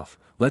 First off,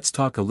 let's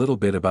talk a little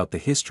bit about the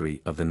history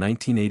of the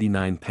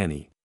 1989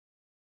 penny.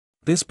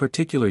 This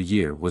particular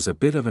year was a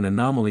bit of an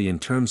anomaly in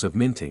terms of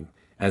minting,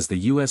 as the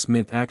US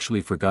Mint actually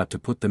forgot to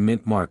put the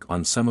mint mark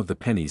on some of the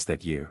pennies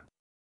that year.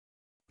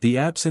 The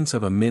absence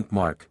of a mint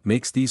mark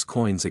makes these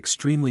coins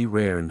extremely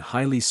rare and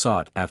highly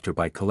sought after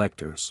by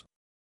collectors.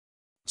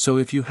 So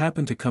if you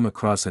happen to come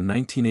across a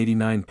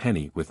 1989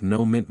 penny with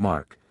no mint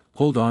mark,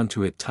 hold on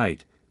to it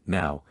tight.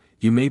 Now,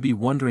 you may be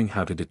wondering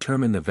how to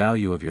determine the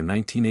value of your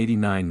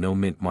 1989 no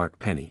mint mark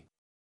penny.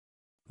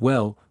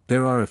 Well,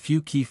 there are a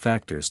few key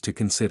factors to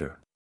consider.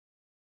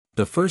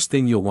 The first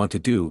thing you'll want to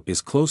do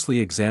is closely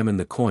examine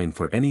the coin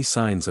for any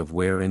signs of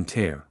wear and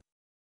tear.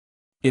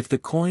 If the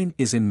coin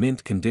is in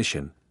mint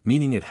condition,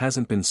 meaning it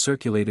hasn't been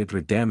circulated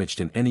or damaged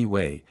in any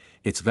way,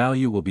 its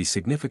value will be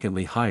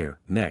significantly higher.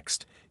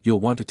 Next, you'll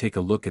want to take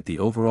a look at the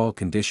overall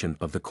condition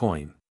of the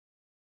coin.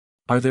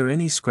 Are there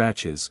any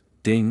scratches,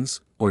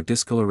 dings, or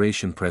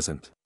discoloration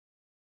present?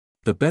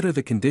 The better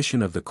the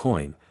condition of the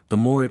coin, the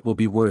more it will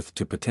be worth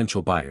to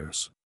potential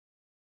buyers.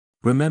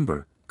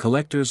 Remember,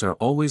 collectors are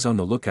always on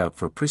the lookout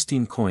for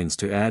pristine coins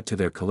to add to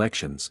their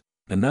collections.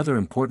 Another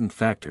important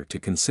factor to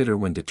consider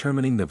when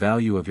determining the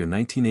value of your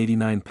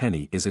 1989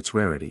 penny is its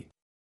rarity.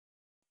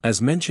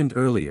 As mentioned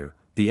earlier,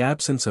 the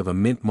absence of a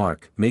mint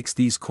mark makes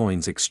these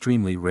coins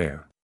extremely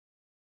rare.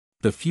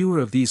 The fewer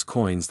of these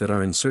coins that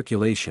are in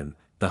circulation,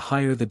 the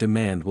higher the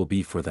demand will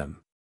be for them.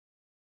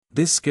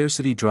 This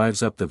scarcity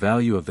drives up the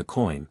value of the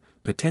coin,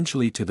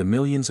 potentially to the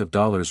millions of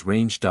dollars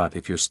range.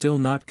 If you're still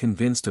not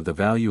convinced of the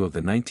value of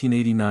the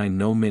 1989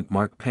 no mint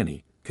mark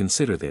penny,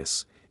 consider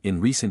this: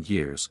 in recent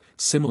years,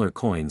 similar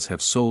coins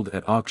have sold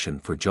at auction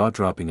for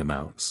jaw-dropping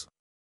amounts.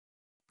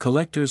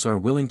 Collectors are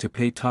willing to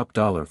pay top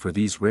dollar for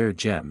these rare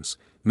gems,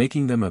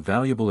 making them a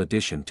valuable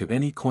addition to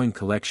any coin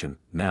collection.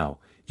 Now,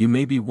 you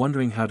may be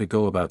wondering how to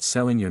go about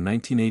selling your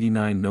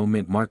 1989 no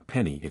mint mark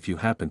penny if you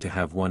happen to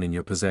have one in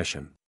your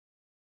possession.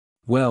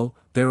 Well,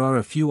 there are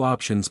a few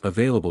options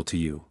available to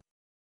you.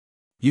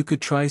 You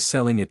could try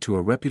selling it to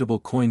a reputable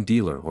coin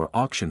dealer or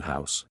auction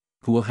house,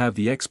 who will have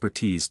the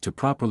expertise to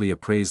properly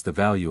appraise the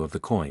value of the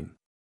coin.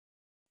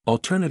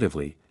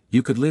 Alternatively,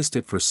 you could list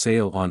it for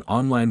sale on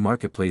online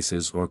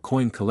marketplaces or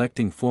coin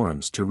collecting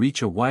forums to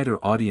reach a wider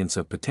audience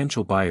of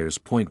potential buyers.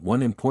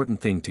 One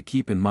important thing to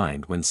keep in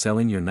mind when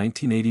selling your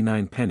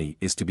 1989 penny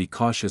is to be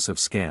cautious of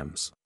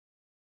scams.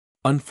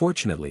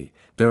 Unfortunately,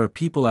 there are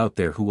people out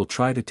there who will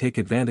try to take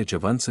advantage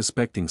of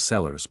unsuspecting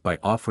sellers by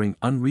offering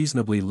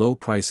unreasonably low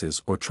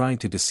prices or trying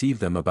to deceive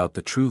them about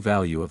the true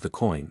value of the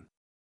coin.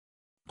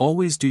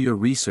 Always do your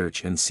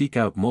research and seek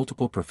out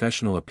multiple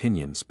professional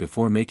opinions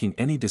before making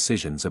any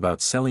decisions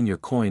about selling your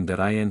coin.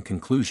 In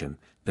conclusion,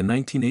 the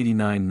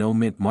 1989 no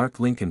mint mark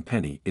Lincoln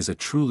penny is a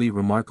truly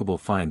remarkable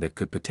find that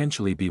could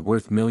potentially be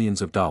worth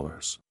millions of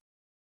dollars.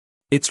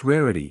 Its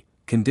rarity,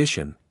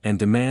 condition, and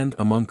demand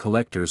among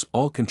collectors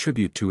all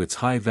contribute to its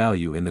high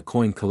value in the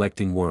coin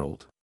collecting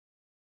world.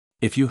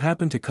 If you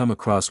happen to come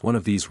across one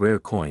of these rare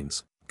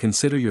coins,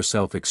 consider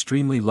yourself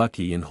extremely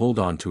lucky and hold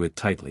on to it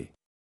tightly.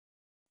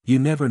 You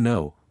never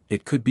know,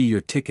 it could be your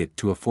ticket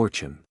to a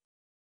fortune.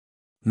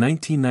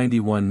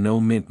 1991 no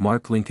mint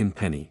mark Lincoln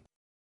penny.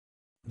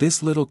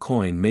 This little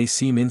coin may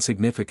seem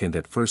insignificant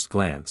at first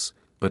glance,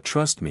 but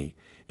trust me,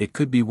 it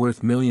could be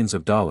worth millions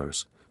of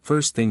dollars.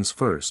 First things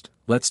first,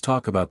 let's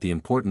talk about the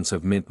importance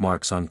of mint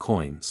marks on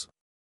coins.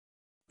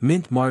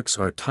 Mint marks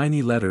are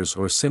tiny letters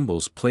or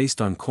symbols placed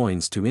on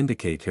coins to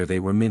indicate where they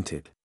were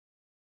minted.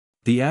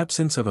 The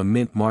absence of a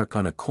mint mark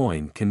on a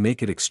coin can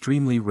make it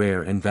extremely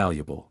rare and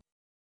valuable.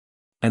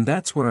 And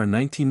that's where our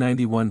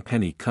 1991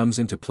 penny comes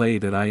into play.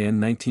 In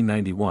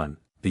 1991,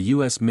 the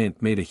US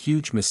Mint made a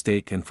huge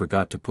mistake and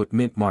forgot to put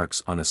mint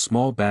marks on a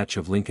small batch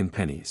of Lincoln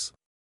pennies.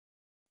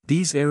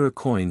 These error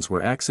coins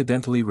were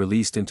accidentally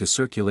released into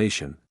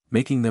circulation,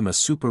 making them a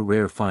super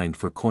rare find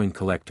for coin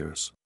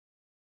collectors.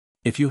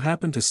 If you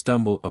happen to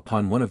stumble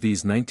upon one of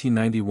these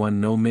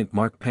 1991 no mint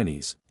mark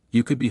pennies,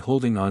 you could be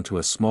holding on to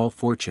a small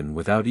fortune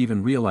without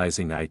even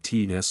realizing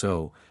it.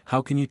 So,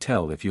 how can you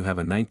tell if you have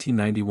a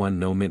 1991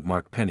 no mint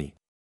mark penny?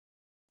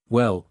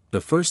 Well,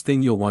 the first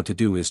thing you'll want to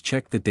do is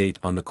check the date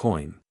on the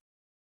coin.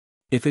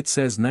 If it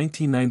says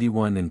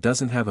 1991 and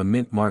doesn't have a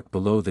mint mark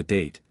below the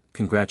date,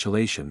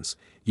 congratulations,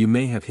 you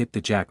may have hit the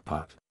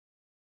jackpot.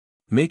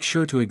 Make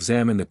sure to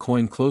examine the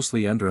coin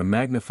closely under a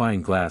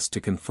magnifying glass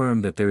to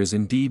confirm that there is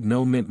indeed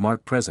no mint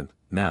mark present.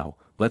 Now,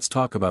 let's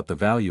talk about the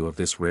value of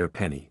this rare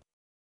penny.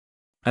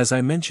 As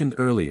I mentioned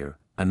earlier,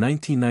 a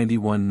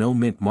 1991 no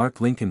mint mark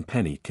Lincoln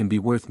penny can be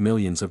worth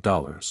millions of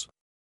dollars.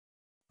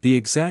 The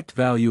exact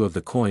value of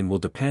the coin will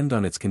depend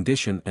on its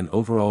condition and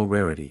overall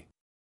rarity.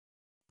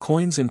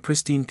 Coins in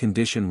pristine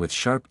condition with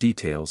sharp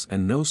details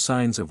and no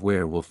signs of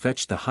wear will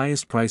fetch the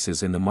highest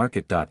prices in the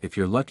market. If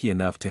you're lucky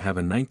enough to have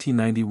a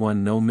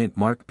 1991 no mint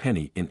mark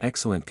penny in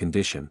excellent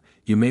condition,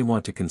 you may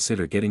want to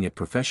consider getting it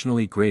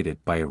professionally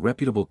graded by a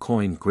reputable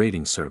coin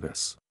grading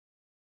service.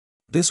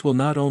 This will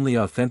not only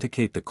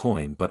authenticate the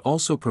coin but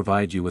also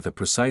provide you with a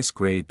precise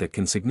grade that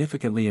can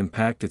significantly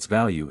impact its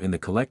value in the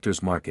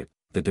collector's market.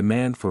 The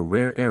demand for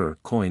rare error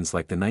coins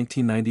like the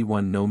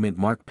 1991 no mint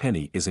mark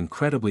penny is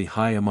incredibly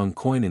high among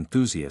coin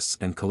enthusiasts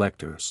and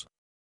collectors.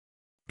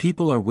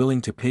 People are willing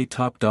to pay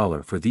top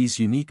dollar for these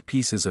unique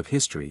pieces of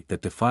history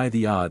that defy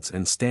the odds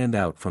and stand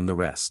out from the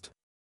rest.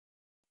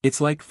 It's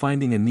like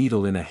finding a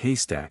needle in a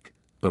haystack,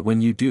 but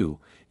when you do,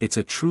 it's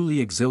a truly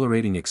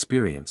exhilarating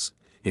experience.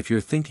 If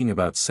you're thinking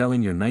about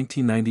selling your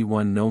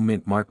 1991 no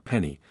mint mark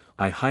penny,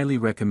 I highly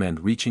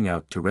recommend reaching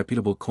out to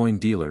reputable coin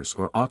dealers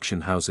or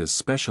auction houses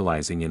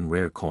specializing in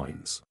rare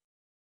coins.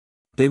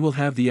 They will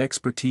have the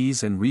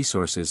expertise and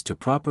resources to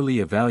properly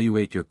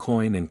evaluate your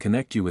coin and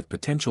connect you with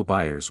potential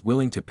buyers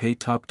willing to pay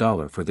top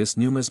dollar for this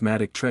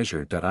numismatic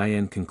treasure.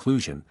 In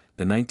conclusion,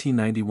 the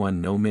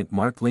 1991 no mint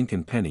mark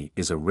Lincoln penny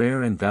is a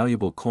rare and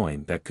valuable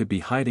coin that could be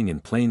hiding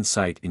in plain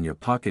sight in your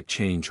pocket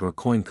change or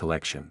coin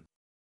collection.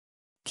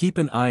 Keep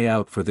an eye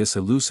out for this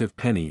elusive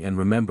penny and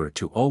remember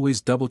to always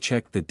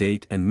double-check the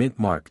date and mint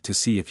mark to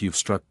see if you've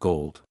struck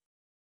gold.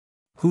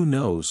 Who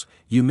knows,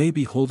 you may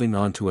be holding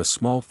on to a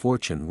small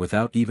fortune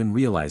without even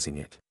realizing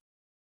it.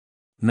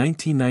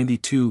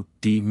 1992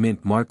 D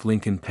Mint Mark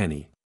Lincoln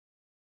Penny.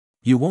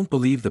 You won't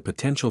believe the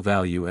potential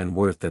value and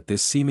worth that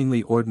this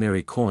seemingly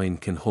ordinary coin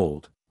can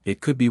hold.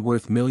 It could be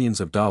worth millions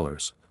of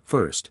dollars.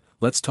 First,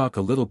 let's talk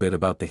a little bit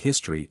about the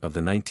history of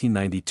the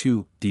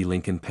 1992 D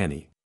Lincoln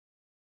Penny.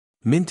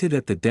 Minted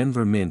at the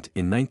Denver Mint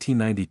in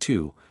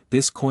 1992,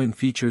 this coin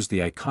features the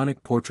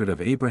iconic portrait of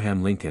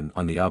Abraham Lincoln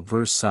on the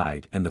obverse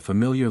side and the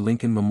familiar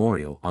Lincoln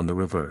Memorial on the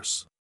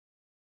reverse.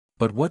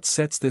 But what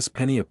sets this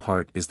penny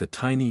apart is the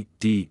tiny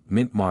D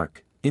mint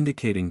mark,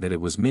 indicating that it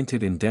was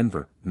minted in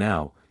Denver.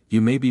 Now, you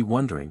may be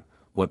wondering,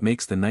 what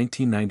makes the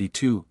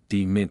 1992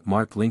 D Mint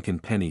Mark Lincoln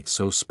penny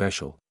so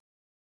special?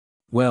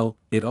 Well,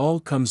 it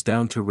all comes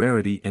down to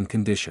rarity and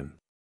condition.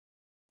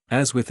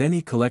 As with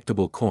any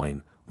collectible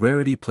coin,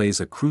 rarity plays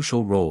a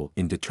crucial role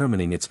in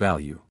determining its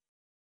value.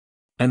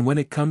 And when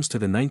it comes to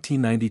the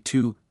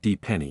 1992 D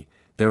penny,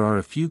 there are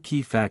a few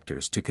key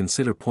factors to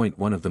consider. Point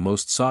 1 of the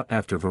most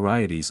sought-after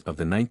varieties of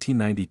the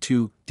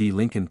 1992 D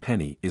Lincoln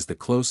penny is the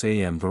close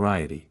AM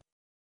variety.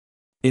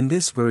 In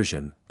this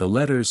version, the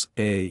letters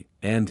A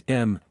and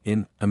M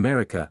in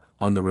America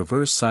on the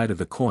reverse side of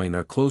the coin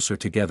are closer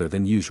together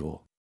than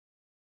usual.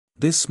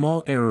 This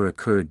small error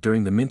occurred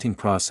during the minting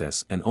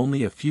process, and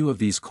only a few of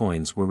these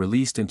coins were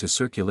released into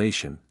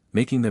circulation,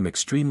 making them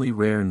extremely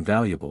rare and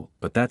valuable.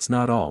 But that's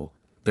not all.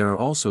 There are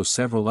also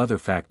several other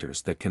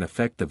factors that can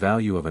affect the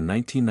value of a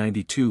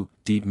 1992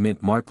 D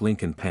Mint Mark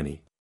Lincoln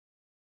penny.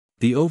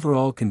 The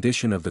overall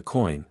condition of the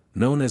coin,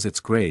 known as its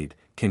grade,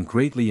 can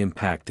greatly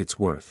impact its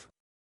worth.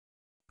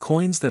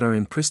 Coins that are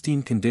in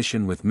pristine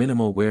condition with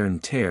minimal wear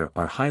and tear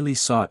are highly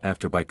sought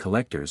after by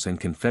collectors and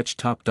can fetch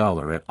top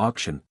dollar at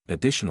auction.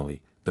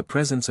 Additionally, the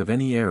presence of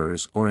any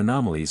errors or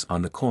anomalies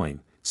on the coin,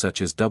 such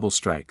as double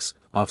strikes,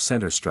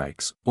 off-center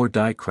strikes, or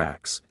die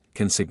cracks,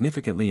 can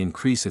significantly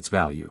increase its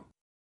value.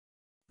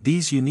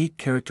 These unique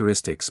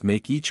characteristics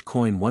make each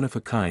coin one of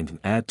a kind and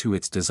add to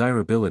its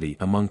desirability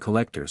among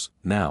collectors.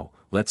 Now,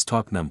 let's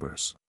talk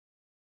numbers.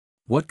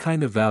 What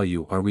kind of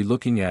value are we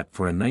looking at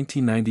for a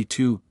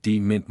 1992 D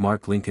Mint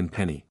Mark Lincoln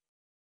penny?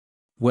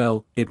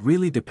 Well, it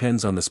really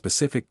depends on the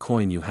specific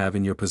coin you have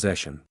in your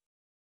possession.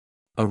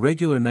 A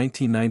regular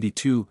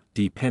 1992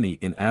 D penny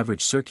in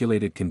average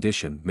circulated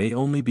condition may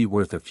only be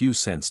worth a few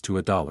cents to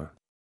a dollar.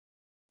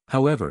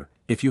 However,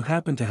 if you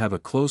happen to have a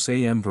close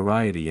AM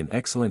variety in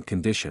excellent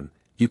condition,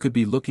 you could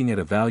be looking at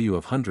a value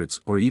of hundreds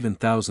or even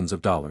thousands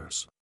of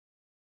dollars.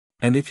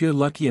 And if you're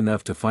lucky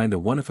enough to find a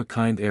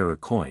one-of-a-kind error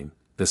coin,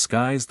 the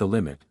sky's the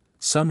limit.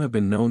 Some have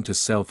been known to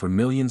sell for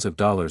millions of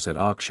dollars at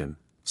auction.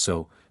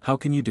 So, how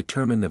can you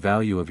determine the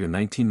value of your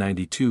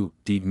 1992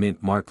 D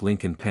Mint Mark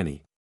Lincoln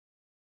penny?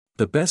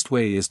 The best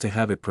way is to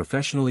have it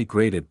professionally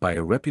graded by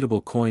a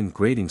reputable coin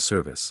grading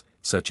service,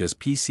 such as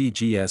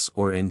PCGS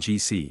or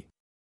NGC.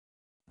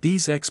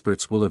 These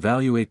experts will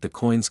evaluate the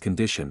coin's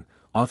condition,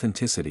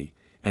 authenticity,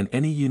 and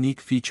any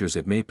unique features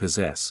it may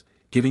possess,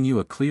 giving you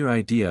a clear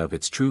idea of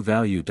its true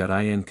value.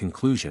 In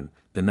conclusion,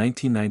 the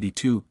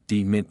 1992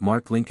 D Mint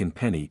Mark Lincoln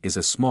penny is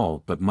a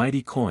small but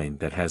mighty coin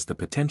that has the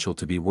potential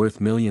to be worth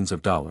millions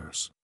of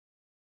dollars.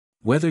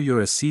 Whether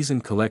you're a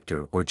seasoned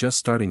collector or just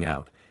starting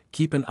out,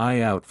 keep an eye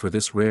out for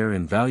this rare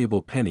and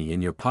valuable penny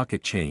in your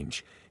pocket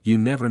change. You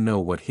never know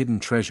what hidden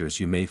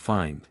treasures you may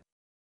find.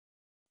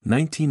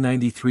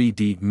 1993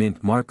 D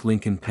Mint Mark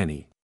Lincoln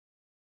penny.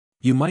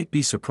 You might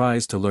be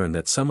surprised to learn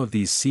that some of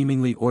these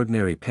seemingly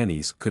ordinary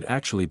pennies could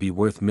actually be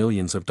worth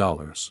millions of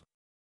dollars.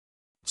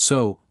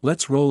 So,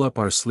 let's roll up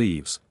our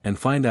sleeves and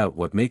find out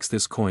what makes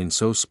this coin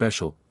so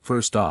special.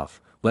 First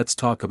off, let's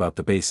talk about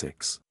the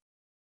basics.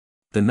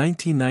 The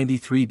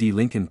 1993 D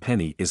Lincoln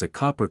penny is a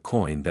copper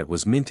coin that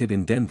was minted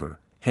in Denver,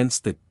 hence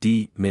the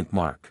D Mint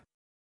mark.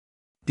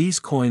 These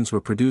coins were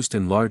produced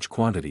in large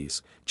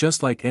quantities,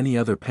 just like any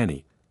other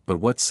penny, but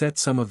what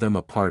sets some of them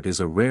apart is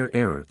a rare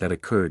error that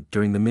occurred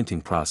during the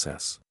minting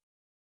process.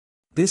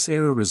 This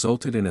error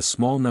resulted in a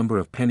small number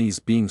of pennies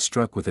being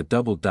struck with a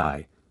double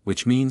die,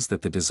 which means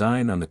that the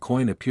design on the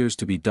coin appears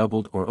to be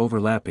doubled or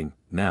overlapping.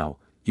 Now,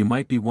 you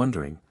might be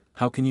wondering,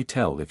 how can you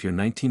tell if your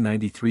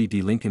 1993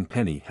 D Lincoln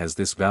penny has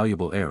this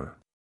valuable error?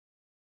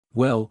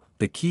 Well,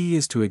 the key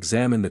is to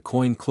examine the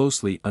coin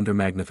closely under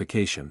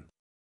magnification.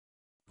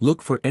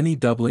 Look for any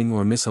doubling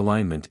or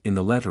misalignment in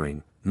the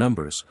lettering,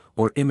 numbers,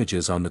 or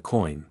images on the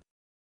coin.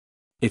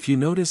 If you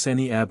notice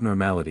any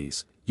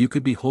abnormalities, you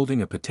could be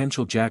holding a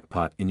potential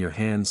jackpot in your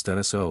hands.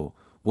 So,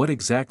 what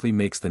exactly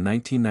makes the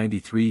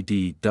 1993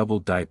 D double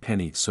die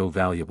penny so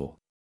valuable?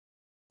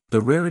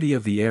 The rarity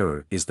of the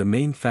error is the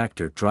main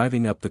factor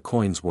driving up the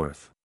coin's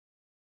worth.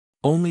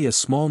 Only a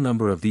small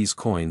number of these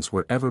coins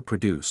were ever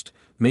produced,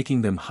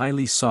 making them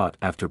highly sought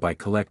after by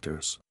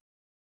collectors.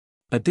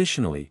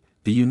 Additionally,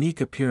 the unique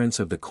appearance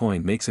of the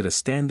coin makes it a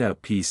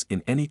standout piece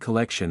in any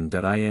collection.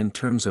 In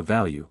terms of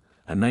value,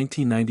 a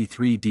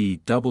 1993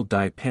 D double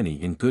die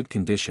penny in good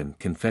condition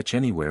can fetch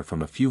anywhere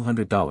from a few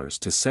 $100s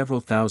to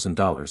several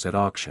 $1,000s at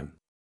auction.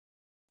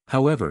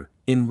 However,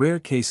 in rare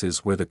cases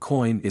where the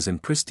coin is in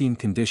pristine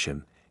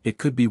condition, it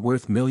could be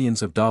worth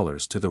millions of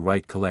dollars to the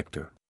right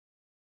collector.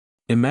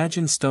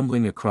 Imagine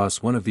stumbling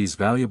across one of these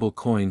valuable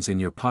coins in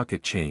your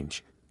pocket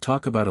change.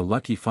 Talk about a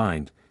lucky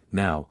find.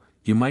 Now,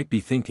 you might be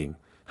thinking,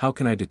 how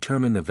can I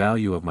determine the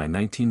value of my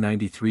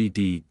 1993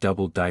 D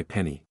double die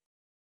penny?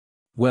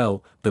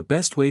 Well, the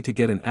best way to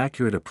get an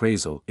accurate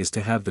appraisal is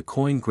to have the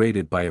coin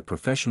graded by a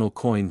professional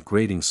coin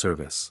grading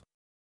service.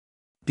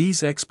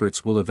 These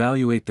experts will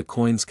evaluate the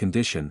coin's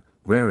condition,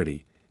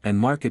 rarity, and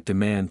market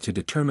demand to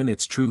determine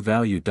its true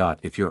value.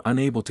 If you're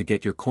unable to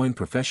get your coin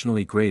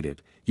professionally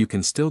graded, you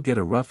can still get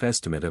a rough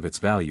estimate of its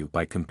value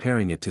by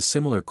comparing it to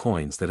similar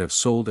coins that have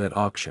sold at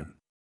auction.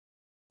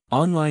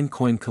 Online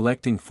coin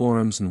collecting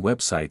forums and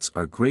websites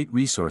are great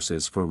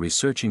resources for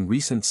researching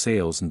recent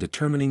sales and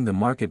determining the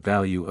market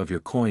value of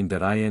your coin.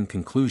 In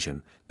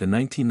conclusion, the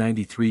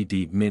 1993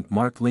 D Mint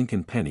Mark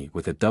Lincoln penny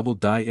with a double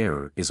die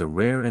error is a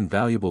rare and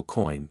valuable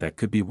coin that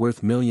could be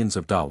worth millions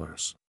of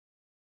dollars.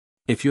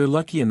 If you're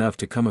lucky enough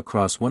to come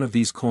across one of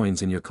these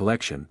coins in your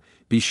collection,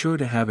 be sure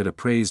to have it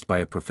appraised by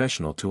a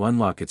professional to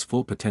unlock its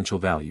full potential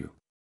value.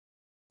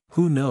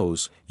 Who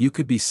knows, you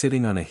could be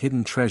sitting on a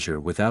hidden treasure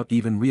without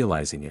even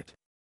realizing it.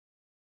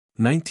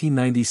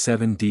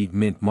 1997 D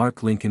Mint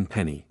Mark Lincoln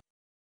penny.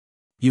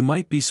 You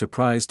might be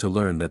surprised to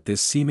learn that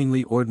this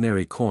seemingly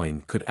ordinary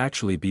coin could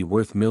actually be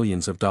worth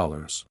millions of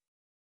dollars.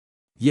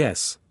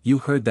 Yes, you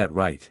heard that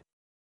right.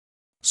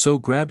 So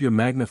grab your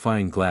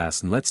magnifying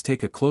glass and let's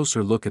take a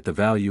closer look at the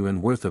value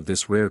and worth of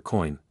this rare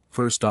coin.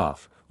 First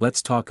off,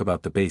 let's talk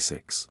about the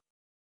basics.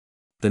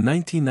 The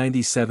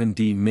 1997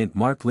 D Mint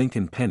Mark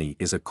Lincoln penny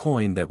is a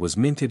coin that was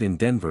minted in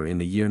Denver in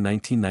the year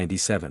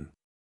 1997.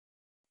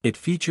 It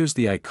features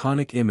the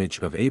iconic image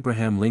of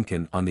Abraham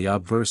Lincoln on the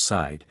obverse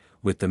side,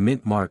 with the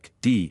mint mark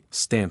D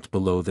stamped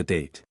below the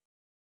date.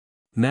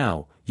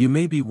 Now, you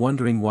may be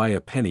wondering why a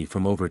penny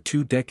from over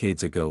 2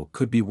 decades ago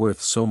could be worth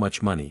so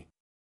much money.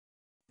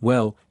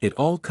 Well, it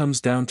all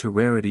comes down to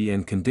rarity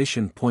and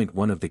condition.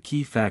 One of the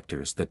key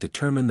factors that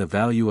determine the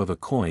value of a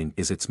coin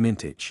is its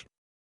mintage.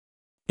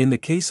 In the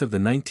case of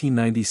the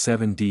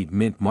 1997 D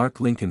Mint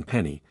Mark Lincoln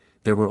penny,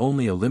 there were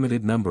only a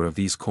limited number of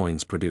these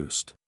coins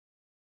produced.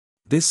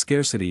 This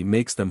scarcity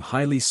makes them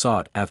highly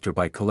sought after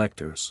by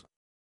collectors.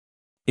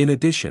 In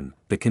addition,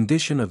 the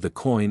condition of the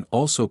coin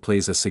also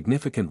plays a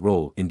significant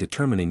role in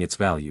determining its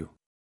value.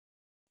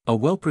 A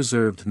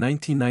well-preserved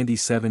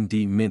 1997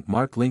 D Mint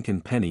Mark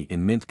Lincoln penny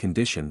in mint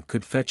condition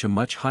could fetch a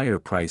much higher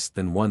price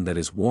than one that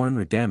is worn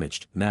or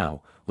damaged.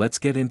 Now, let's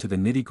get into the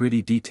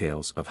nitty-gritty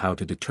details of how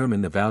to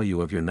determine the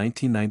value of your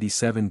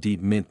 1997 D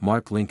Mint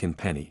Mark Lincoln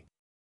penny.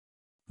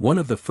 One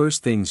of the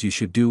first things you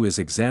should do is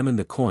examine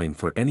the coin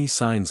for any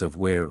signs of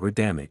wear or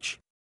damage.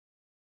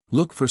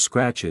 Look for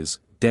scratches,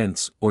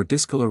 dents, or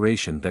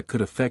discoloration that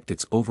could affect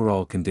its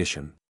overall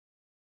condition.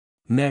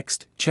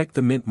 Next, check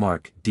the mint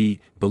mark D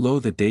below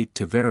the date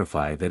to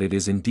verify that it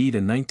is indeed a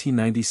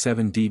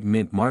 1997 D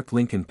Mint Mark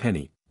Lincoln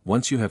penny.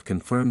 Once you have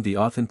confirmed the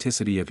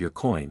authenticity of your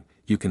coin,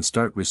 you can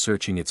start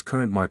researching its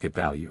current market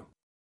value.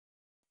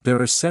 There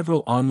are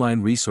several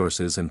online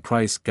resources and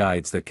price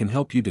guides that can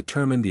help you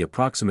determine the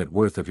approximate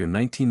worth of your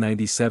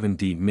 1997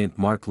 D Mint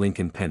Mark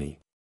Lincoln penny.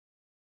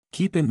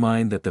 Keep in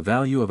mind that the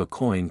value of a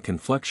coin can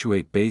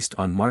fluctuate based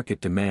on market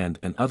demand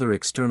and other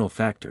external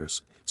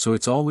factors, so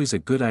it's always a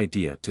good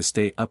idea to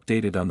stay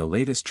updated on the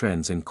latest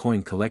trends in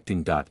coin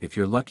collecting. If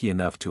you're lucky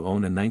enough to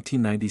own a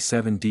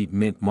 1997 D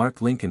Mint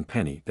Mark Lincoln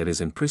penny that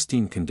is in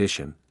pristine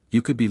condition,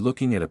 you could be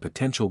looking at a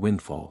potential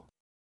windfall.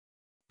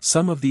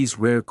 Some of these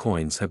rare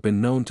coins have been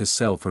known to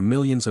sell for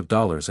millions of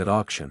dollars at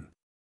auction.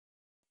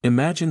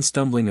 Imagine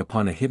stumbling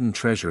upon a hidden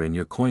treasure in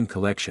your coin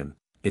collection.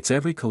 It's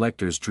every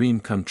collector's dream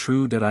come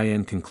true.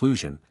 In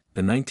conclusion,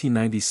 the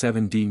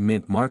 1997 D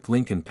Mint Mark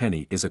Lincoln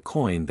penny is a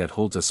coin that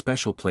holds a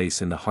special place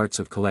in the hearts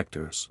of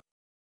collectors.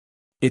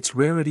 Its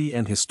rarity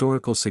and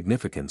historical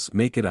significance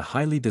make it a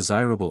highly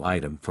desirable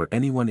item for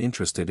anyone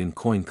interested in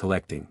coin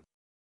collecting.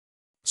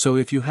 So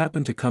if you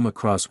happen to come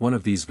across one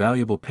of these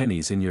valuable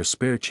pennies in your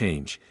spare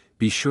change,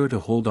 be sure to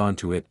hold on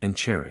to it and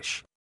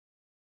cherish.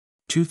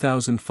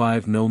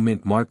 2005 No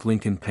Mint Mark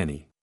Lincoln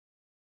penny.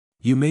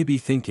 You may be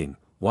thinking,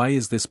 why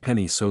is this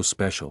penny so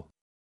special?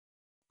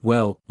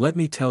 Well, let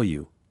me tell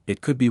you,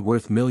 it could be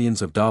worth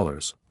millions of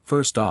dollars.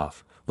 First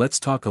off, let's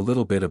talk a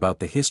little bit about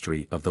the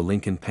history of the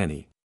Lincoln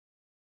penny.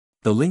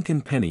 The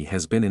Lincoln penny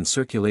has been in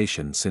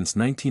circulation since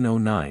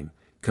 1909,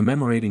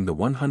 commemorating the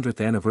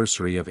 100th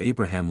anniversary of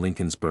Abraham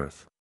Lincoln's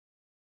birth.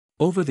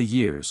 Over the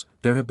years,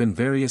 there have been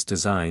various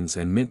designs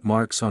and mint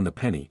marks on the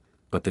penny,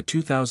 but the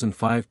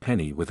 2005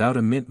 penny without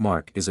a mint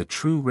mark is a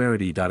true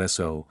rarity.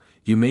 So,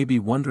 you may be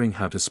wondering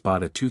how to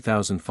spot a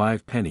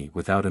 2005 penny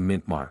without a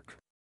mint mark.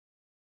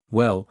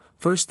 Well,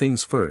 first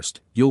things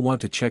first, you'll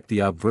want to check the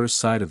obverse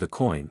side of the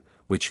coin,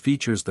 which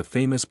features the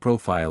famous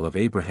profile of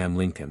Abraham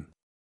Lincoln.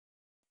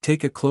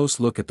 Take a close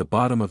look at the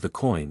bottom of the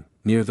coin,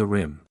 near the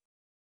rim.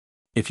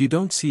 If you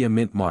don't see a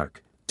mint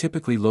mark,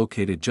 typically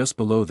located just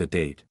below the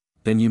date,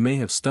 then you may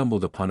have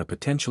stumbled upon a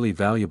potentially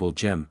valuable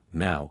gem.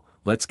 Now,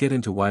 let's get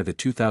into why the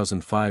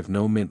 2005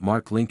 No Mint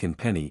Mark Lincoln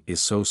penny is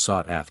so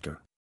sought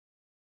after.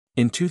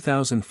 In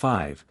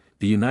 2005,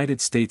 the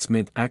United States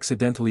Mint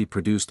accidentally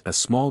produced a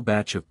small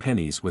batch of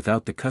pennies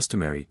without the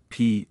customary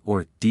P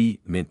or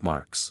D mint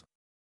marks.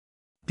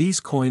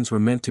 These coins were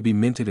meant to be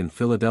minted in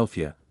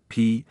Philadelphia,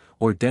 P,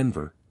 or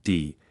Denver,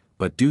 D,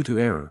 but due to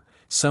error,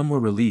 some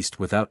were released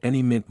without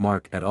any mint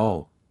mark at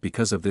all.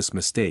 Because of this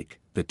mistake,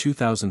 the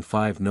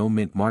 2005 no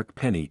mint mark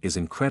penny is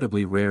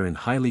incredibly rare and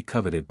highly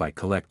coveted by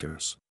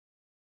collectors.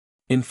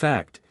 In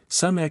fact,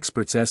 some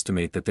experts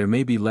estimate that there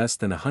may be less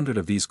than 100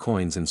 of these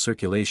coins in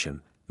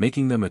circulation,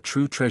 making them a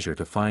true treasure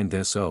to find.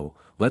 So,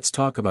 let's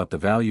talk about the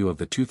value of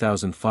the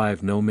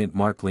 2005 no mint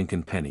mark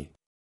Lincoln penny.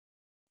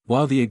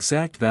 While the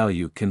exact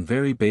value can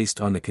vary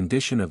based on the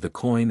condition of the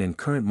coin and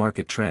current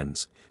market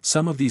trends,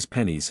 some of these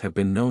pennies have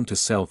been known to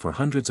sell for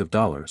hundreds of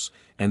dollars,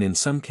 and in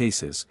some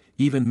cases,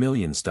 even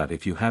millions.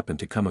 If you happen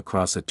to come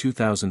across a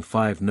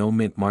 2005 no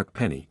mint mark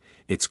penny,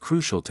 it's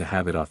crucial to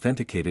have it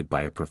authenticated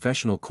by a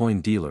professional coin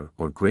dealer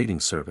or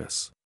grading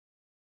service.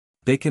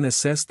 They can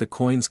assess the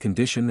coin's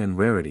condition and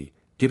rarity,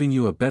 giving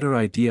you a better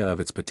idea of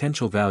its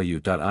potential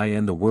value.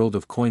 In the world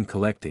of coin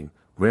collecting,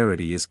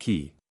 rarity is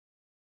key.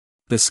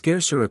 The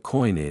scarcer a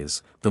coin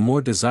is, the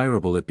more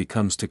desirable it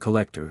becomes to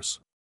collectors.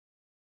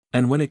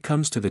 And when it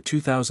comes to the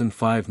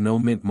 2005 no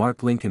mint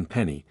mark Lincoln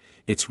penny,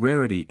 its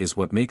rarity is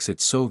what makes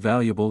it so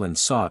valuable and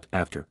sought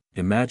after.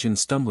 Imagine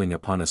stumbling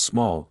upon a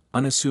small,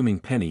 unassuming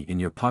penny in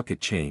your pocket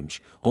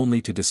change,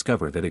 only to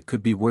discover that it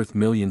could be worth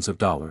millions of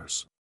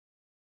dollars.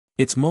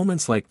 It's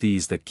moments like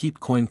these that keep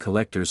coin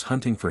collectors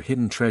hunting for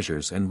hidden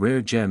treasures and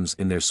rare gems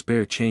in their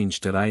spare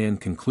change. In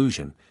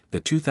conclusion,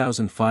 the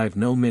 2005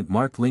 no mint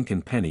mark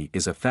Lincoln penny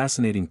is a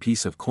fascinating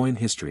piece of coin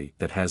history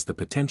that has the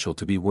potential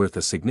to be worth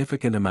a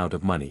significant amount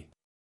of money.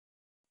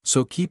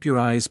 So keep your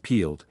eyes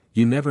peeled,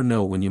 you never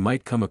know when you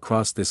might come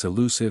across this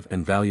elusive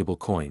and valuable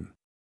coin.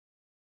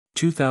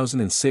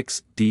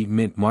 2006 D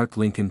mint mark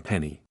Lincoln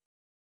penny.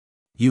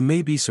 You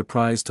may be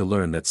surprised to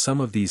learn that some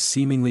of these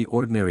seemingly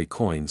ordinary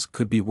coins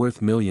could be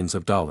worth millions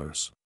of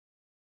dollars.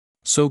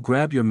 So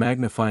grab your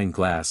magnifying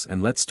glass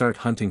and let's start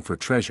hunting for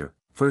treasure.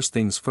 First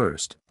things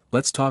first,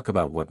 let's talk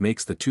about what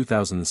makes the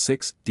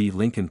 2006 D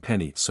Lincoln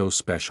penny so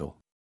special.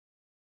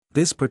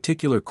 This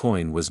particular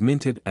coin was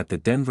minted at the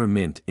Denver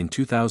Mint in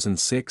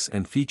 2006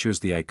 and features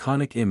the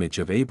iconic image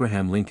of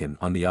Abraham Lincoln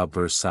on the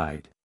obverse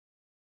side.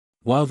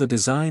 While the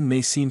design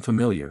may seem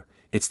familiar,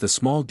 it's the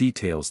small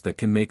details that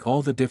can make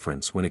all the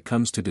difference when it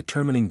comes to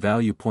determining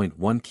value.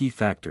 One key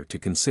factor to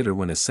consider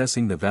when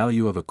assessing the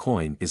value of a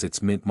coin is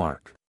its mint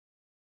mark.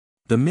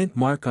 The mint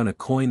mark on a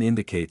coin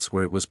indicates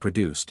where it was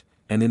produced,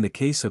 and in the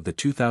case of the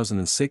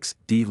 2006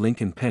 D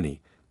Lincoln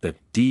penny, the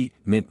D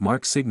mint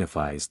mark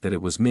signifies that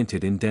it was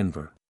minted in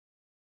Denver.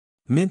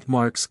 Mint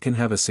marks can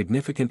have a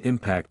significant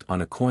impact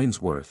on a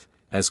coin's worth,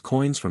 as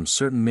coins from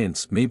certain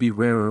mints may be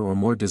rarer or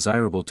more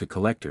desirable to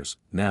collectors.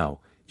 Now,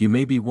 you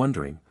may be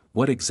wondering,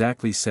 what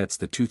exactly sets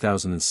the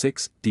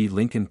 2006 D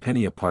Lincoln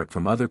penny apart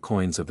from other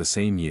coins of the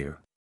same year?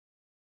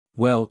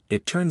 Well,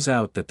 it turns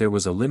out that there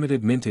was a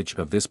limited mintage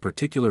of this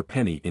particular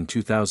penny in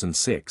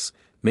 2006,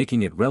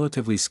 making it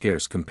relatively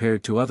scarce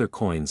compared to other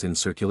coins in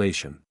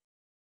circulation.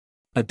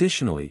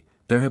 Additionally,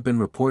 there have been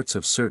reports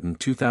of certain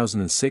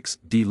 2006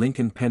 D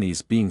Lincoln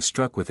pennies being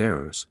struck with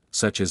errors,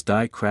 such as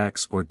die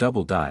cracks or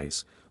double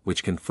dies,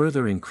 which can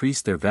further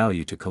increase their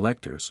value to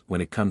collectors.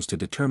 When it comes to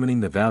determining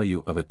the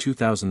value of a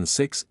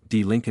 2006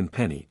 D Lincoln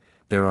penny,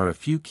 there are a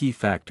few key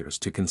factors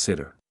to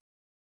consider.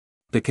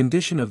 The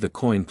condition of the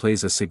coin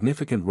plays a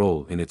significant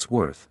role in its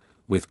worth,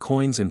 with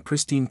coins in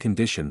pristine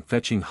condition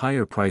fetching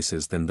higher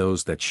prices than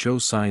those that show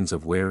signs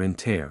of wear and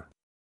tear.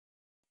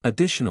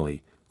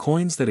 Additionally,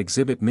 coins that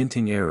exhibit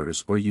minting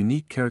errors or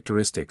unique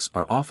characteristics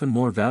are often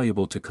more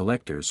valuable to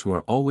collectors who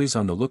are always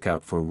on the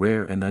lookout for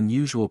rare and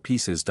unusual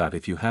pieces.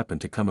 If you happen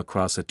to come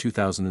across a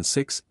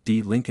 2006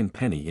 D Lincoln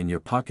penny in your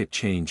pocket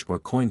change or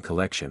coin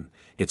collection,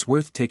 it's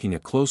worth taking a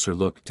closer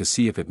look to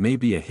see if it may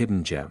be a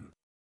hidden gem.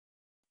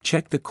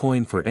 Check the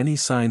coin for any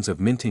signs of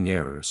minting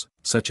errors,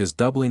 such as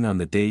doubling on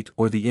the date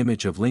or the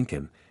image of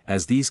Lincoln,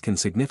 as these can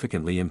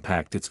significantly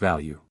impact its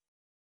value.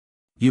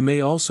 You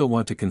may also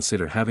want to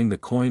consider having the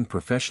coin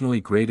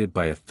professionally graded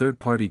by a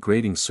third-party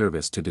grading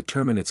service to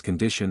determine its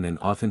condition and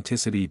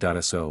authenticity.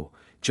 So,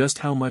 just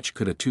how much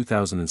could a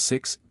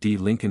 2006 D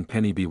Lincoln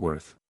penny be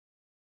worth?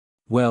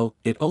 Well,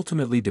 it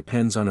ultimately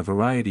depends on a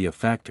variety of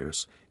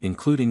factors,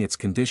 including its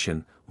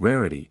condition,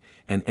 rarity,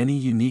 and any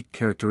unique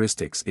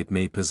characteristics it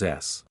may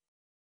possess.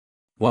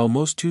 While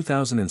most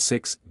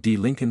 2006 D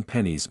Lincoln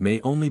pennies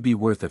may only be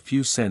worth a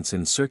few cents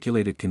in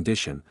circulated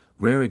condition,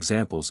 rare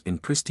examples in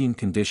pristine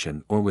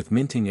condition or with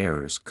minting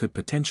errors could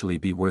potentially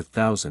be worth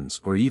thousands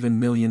or even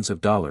millions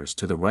of dollars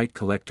to the right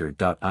collector.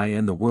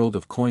 In the world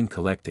of coin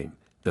collecting,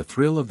 the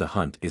thrill of the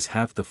hunt is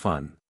half the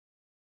fun.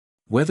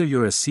 Whether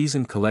you're a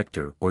seasoned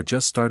collector or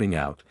just starting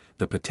out,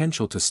 the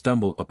potential to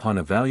stumble upon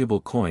a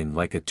valuable coin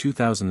like a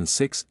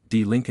 2006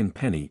 D Lincoln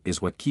penny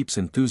is what keeps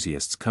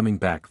enthusiasts coming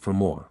back for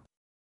more.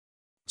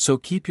 So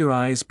keep your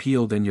eyes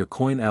peeled and your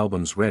coin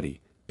albums ready,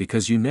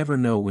 because you never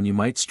know when you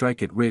might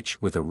strike it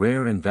rich with a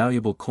rare and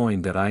valuable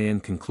coin. In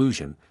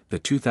conclusion, the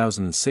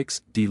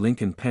 2006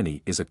 Lincoln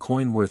penny is a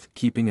coin worth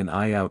keeping an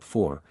eye out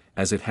for,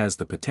 as it has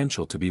the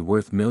potential to be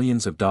worth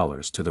millions of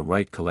dollars to the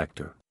right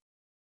collector.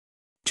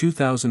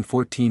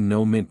 2014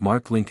 No Mint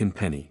Mark Lincoln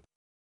Penny.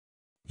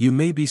 You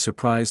may be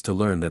surprised to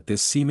learn that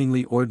this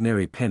seemingly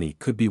ordinary penny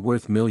could be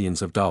worth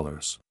millions of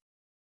dollars.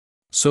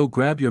 So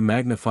grab your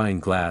magnifying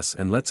glass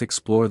and let's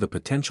explore the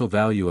potential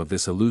value of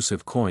this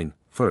elusive coin.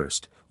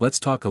 First, let's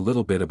talk a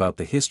little bit about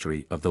the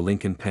history of the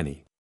Lincoln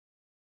penny.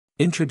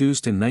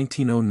 Introduced in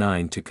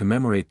 1909 to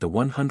commemorate the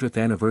 100th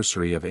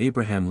anniversary of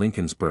Abraham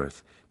Lincoln's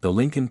birth, the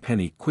Lincoln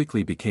penny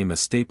quickly became a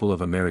staple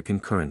of American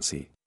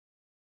currency.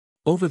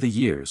 Over the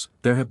years,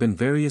 there have been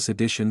various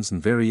editions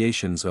and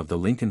variations of the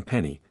Lincoln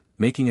penny,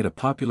 making it a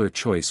popular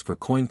choice for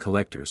coin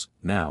collectors.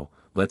 Now,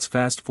 let's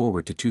fast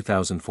forward to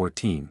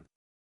 2014.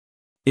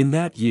 In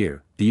that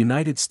year, the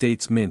United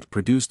States Mint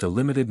produced a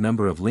limited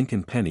number of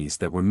Lincoln pennies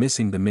that were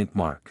missing the mint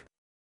mark.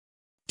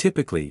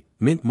 Typically,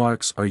 mint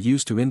marks are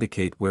used to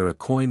indicate where a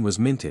coin was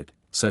minted,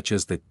 such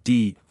as the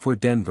D for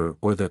Denver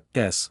or the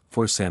S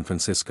for San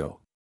Francisco.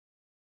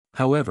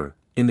 However,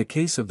 in the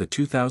case of the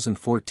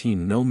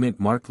 2014 no mint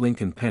mark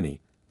Lincoln penny,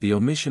 the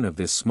omission of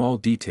this small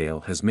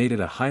detail has made it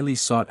a highly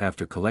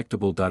sought-after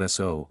collectible.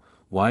 So,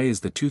 why is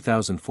the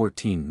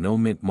 2014 no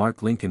mint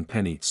mark Lincoln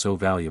penny so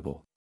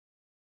valuable?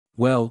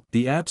 Well,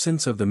 the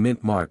absence of the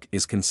mint mark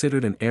is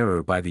considered an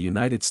error by the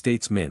United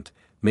States Mint,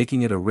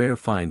 making it a rare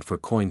find for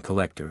coin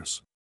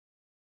collectors.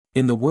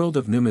 In the world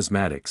of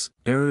numismatics,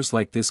 errors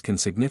like this can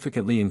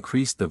significantly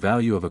increase the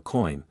value of a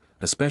coin,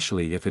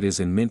 especially if it is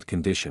in mint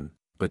condition.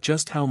 But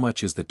just how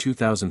much is the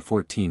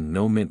 2014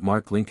 no mint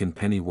mark Lincoln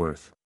penny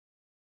worth?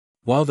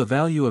 While the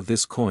value of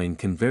this coin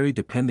can vary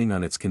depending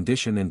on its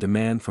condition and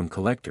demand from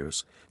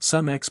collectors,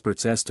 some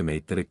experts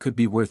estimate that it could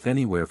be worth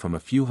anywhere from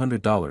a few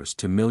 $100s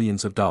to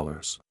millions of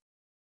dollars.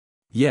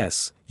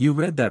 Yes, you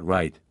read that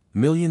right,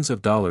 millions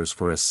of dollars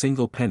for a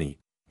single penny.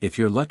 If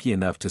you're lucky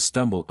enough to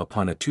stumble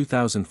upon a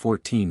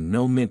 2014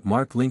 no mint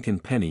mark Lincoln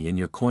penny in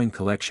your coin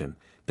collection,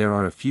 there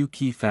are a few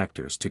key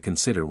factors to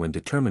consider when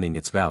determining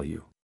its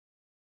value.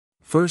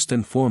 First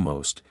and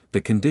foremost,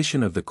 the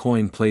condition of the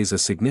coin plays a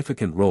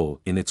significant role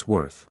in its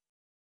worth.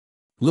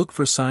 Look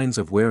for signs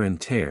of wear and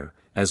tear,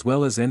 as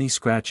well as any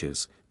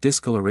scratches,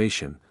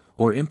 discoloration,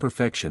 or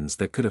imperfections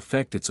that could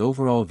affect its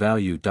overall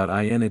value.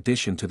 In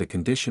addition to the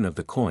condition of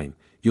the coin,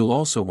 you'll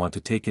also want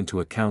to take into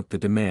account the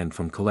demand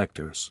from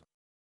collectors.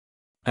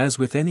 As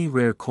with any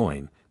rare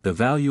coin, the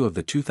value of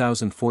the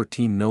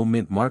 2014 no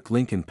mint mark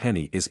Lincoln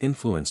penny is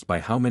influenced by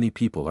how many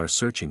people are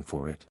searching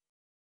for it.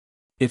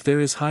 If there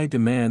is high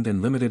demand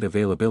and limited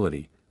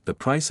availability, the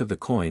price of the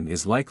coin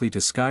is likely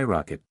to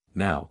skyrocket.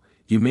 Now,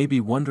 you may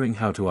be wondering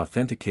how to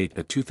authenticate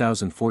a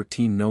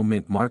 2014 no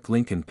mint mark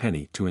Lincoln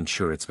penny to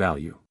ensure its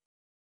value.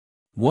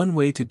 One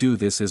way to do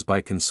this is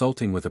by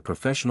consulting with a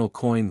professional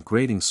coin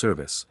grading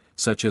service,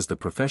 such as the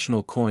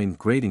Professional Coin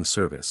Grading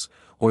Service,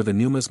 or the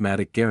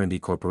Numismatic Guarantee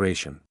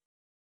Corporation.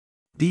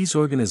 These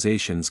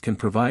organizations can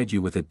provide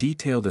you with a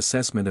detailed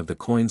assessment of the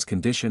coin's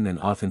condition and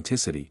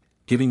authenticity,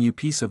 giving you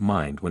peace of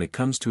mind when it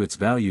comes to its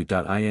value.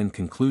 In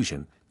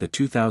conclusion, the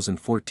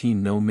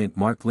 2014 no mint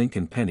mark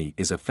Lincoln penny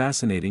is a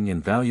fascinating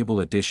and valuable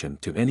addition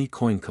to any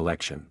coin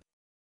collection.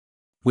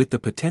 With the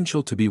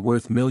potential to be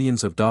worth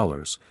millions of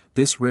dollars,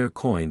 this rare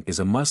coin is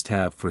a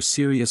must-have for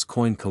serious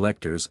coin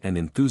collectors and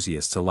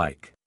enthusiasts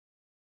alike.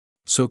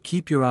 So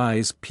keep your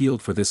eyes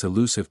peeled for this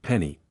elusive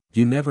penny.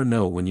 You never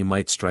know when you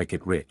might strike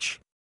it rich.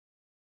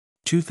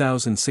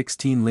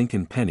 2016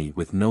 Lincoln penny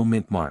with no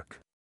mint mark.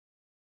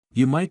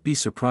 You might be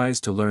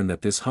surprised to learn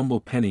that this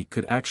humble penny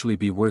could actually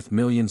be worth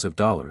millions of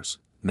dollars.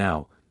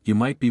 Now, you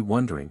might be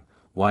wondering,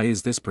 why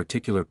is this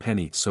particular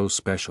penny so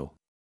special?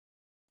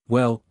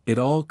 Well, it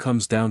all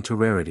comes down to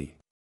rarity.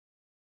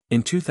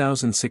 In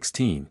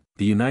 2016,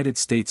 the United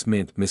States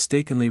Mint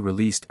mistakenly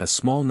released a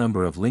small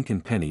number of Lincoln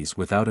pennies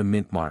without a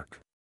mint mark.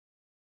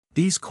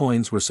 These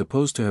coins were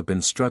supposed to have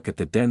been struck at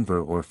the Denver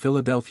or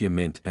Philadelphia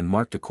Mint and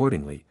marked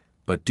accordingly,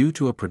 but due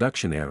to a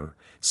production error,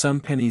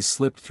 some pennies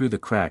slipped through the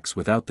cracks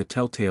without the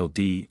telltale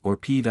D or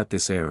P.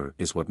 This error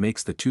is what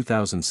makes the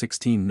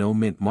 2016 no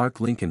mint mark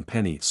Lincoln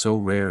penny so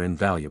rare and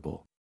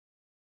valuable.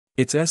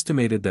 It's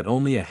estimated that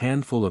only a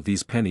handful of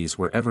these pennies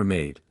were ever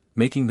made,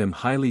 making them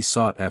highly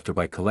sought after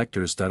by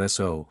collectors.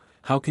 So,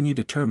 how can you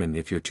determine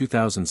if your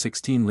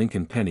 2016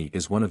 Lincoln penny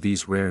is one of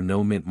these rare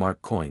no mint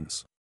mark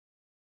coins?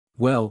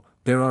 Well,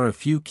 there are a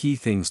few key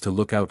things to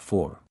look out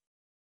for.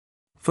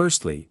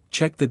 Firstly,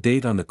 check the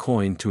date on the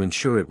coin to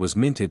ensure it was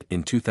minted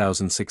in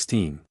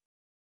 2016.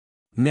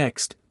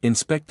 Next,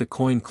 inspect the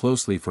coin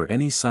closely for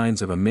any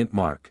signs of a mint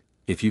mark.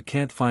 If you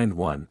can't find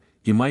one,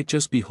 you might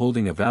just be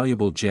holding a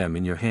valuable gem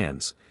in your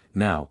hands.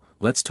 Now,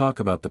 let's talk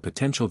about the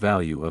potential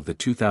value of the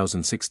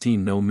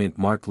 2016 no mint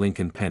mark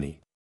Lincoln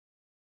penny.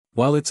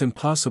 While it's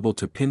impossible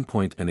to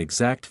pinpoint an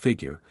exact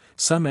figure,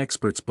 some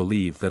experts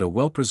believe that a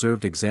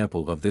well-preserved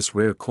example of this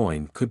rare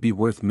coin could be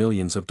worth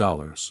millions of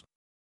dollars.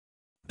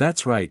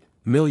 That's right,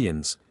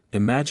 millions.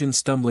 Imagine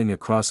stumbling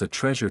across a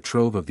treasure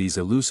trove of these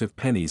elusive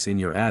pennies in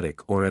your attic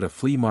or at a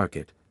flea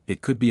market.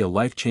 It could be a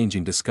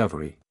life-changing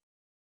discovery.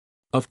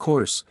 Of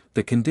course,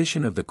 the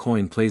condition of the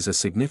coin plays a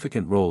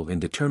significant role in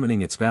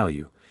determining its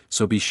value,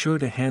 so be sure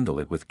to handle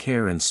it with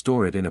care and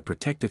store it in a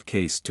protective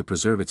case to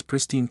preserve its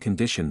pristine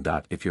condition.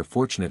 If you're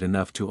fortunate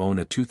enough to own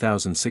a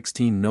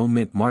 2016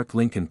 no-mint Mark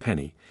Lincoln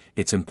penny,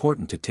 it's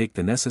important to take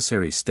the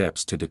necessary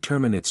steps to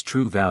determine its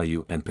true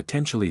value and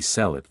potentially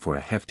sell it for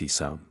a hefty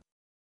sum.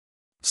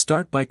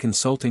 Start by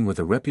consulting with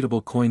a reputable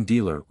coin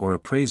dealer or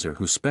appraiser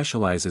who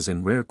specializes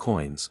in rare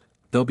coins.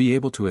 They'll be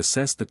able to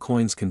assess the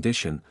coin's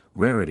condition,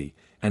 rarity,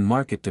 and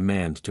market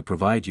demand to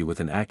provide you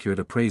with an accurate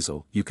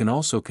appraisal. You can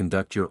also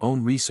conduct your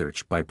own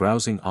research by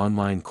browsing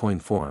online coin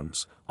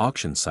forums,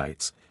 auction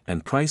sites,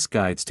 and price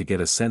guides to get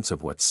a sense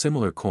of what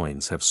similar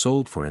coins have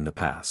sold for in the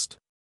past.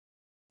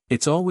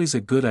 It's always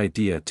a good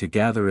idea to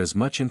gather as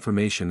much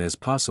information as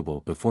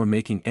possible before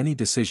making any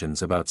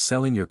decisions about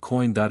selling your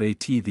coin. At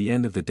the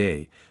end of the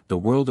day, the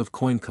world of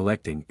coin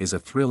collecting is a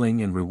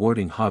thrilling and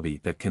rewarding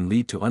hobby that can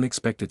lead to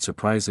unexpected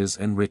surprises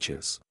and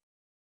riches.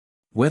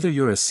 Whether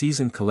you're a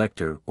seasoned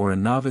collector or a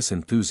novice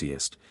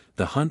enthusiast,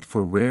 the hunt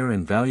for rare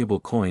and valuable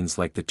coins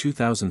like the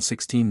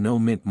 2016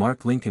 no-mint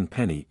Mark Lincoln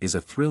penny is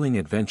a thrilling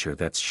adventure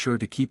that's sure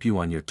to keep you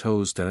on your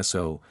toes.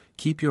 So,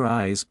 keep your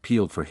eyes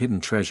peeled for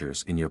hidden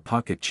treasures in your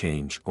pocket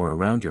change or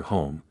around your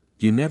home.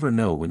 You never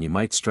know when you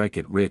might strike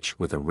it rich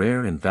with a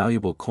rare and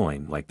valuable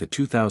coin like the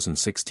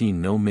 2016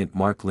 no-mint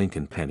Mark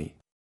Lincoln penny.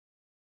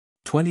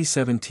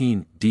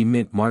 2017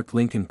 D-mint Mark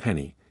Lincoln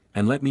penny,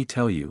 and let me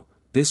tell you,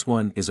 this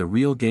one is a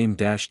real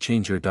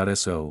game-changer.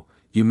 So,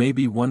 you may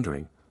be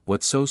wondering,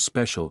 what's so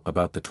special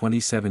about the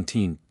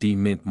 2017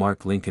 D-mint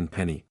Mark Lincoln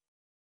penny?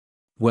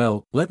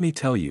 Well, let me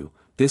tell you,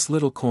 this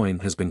little coin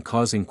has been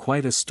causing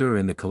quite a stir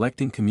in the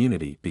collecting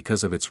community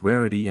because of its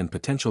rarity and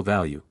potential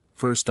value.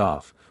 First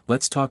off,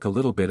 let's talk a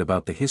little bit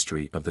about the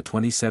history of the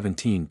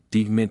 2017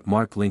 D-mint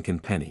Mark Lincoln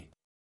penny.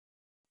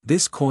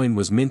 This coin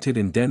was minted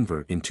in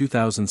Denver in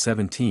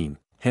 2017,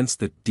 hence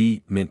the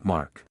D-mint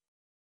mark.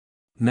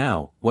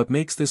 Now, what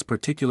makes this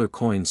particular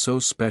coin so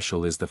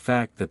special is the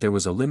fact that there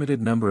was a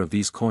limited number of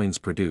these coins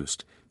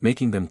produced,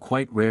 making them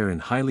quite rare and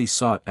highly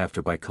sought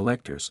after by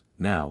collectors.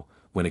 Now,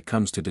 when it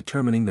comes to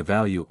determining the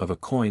value of a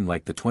coin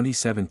like the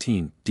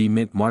 2017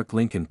 D-mint Mark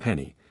Lincoln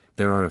penny,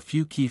 there are a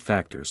few key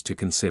factors to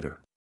consider.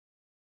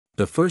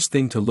 The first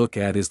thing to look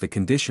at is the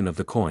condition of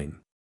the coin.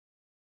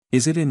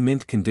 Is it in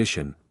mint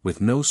condition, with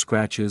no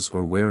scratches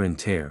or wear and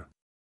tear?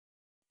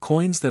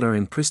 Coins that are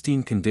in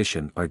pristine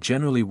condition are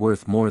generally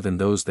worth more than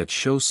those that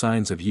show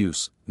signs of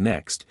use.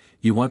 Next,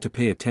 you want to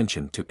pay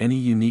attention to any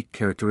unique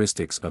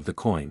characteristics of the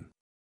coin.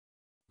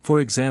 For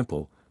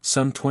example,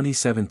 some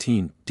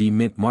 2017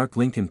 D-mint Mark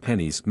Lincoln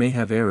pennies may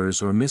have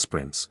errors or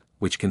misprints,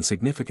 which can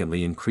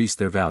significantly increase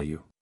their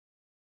value.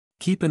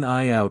 Keep an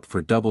eye out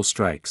for double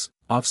strikes,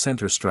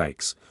 off-center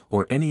strikes,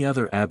 or any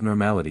other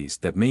abnormalities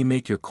that may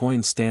make your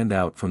coin stand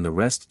out from the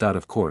rest.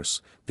 Of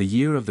course, the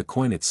year of the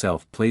coin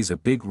itself plays a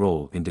big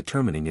role in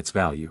determining its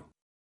value.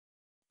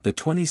 The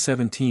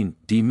 2017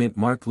 D-mint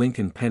Mark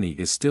Lincoln penny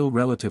is still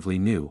relatively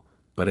new,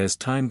 but as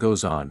time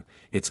goes on,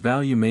 its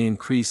value may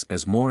increase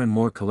as more and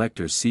more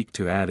collectors seek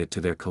to add it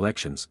to their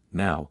collections.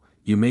 Now,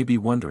 you may be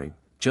wondering,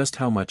 just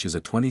how much is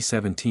a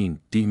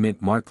 2017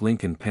 D-mint Mark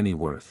Lincoln penny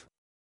worth?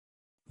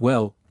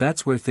 Well,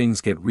 that's where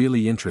things get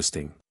really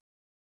interesting.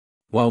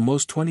 While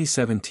most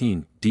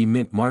 2017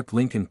 D-mint Mark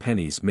Lincoln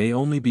pennies may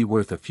only be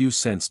worth a few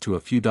cents to a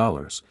few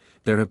dollars,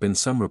 there have been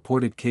some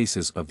reported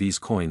cases of these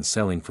coins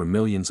selling for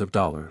millions of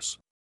dollars.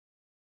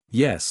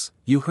 Yes,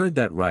 you heard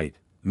that right,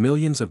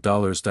 millions of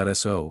dollars.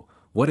 So,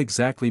 what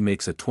exactly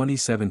makes a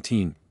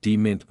 2017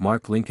 D-mint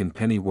Mark Lincoln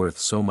penny worth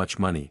so much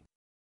money?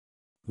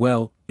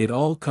 Well, it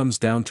all comes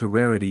down to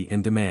rarity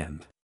and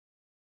demand.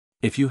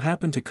 If you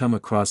happen to come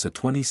across a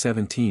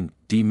 2017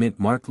 D-mint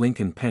Mark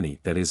Lincoln penny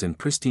that is in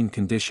pristine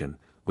condition,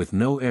 with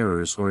no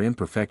errors or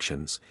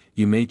imperfections,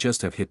 you may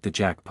just have hit the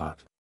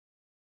jackpot.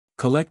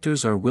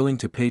 Collectors are willing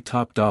to pay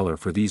top dollar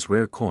for these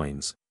rare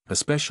coins,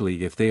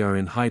 especially if they are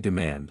in high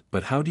demand.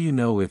 But how do you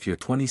know if your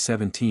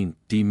 2017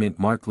 D-mint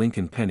Mark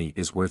Lincoln penny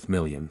is worth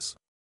millions?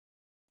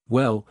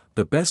 Well,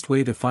 the best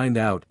way to find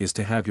out is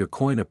to have your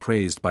coin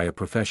appraised by a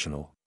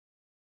professional.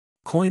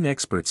 Coin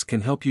experts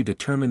can help you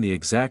determine the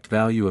exact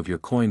value of your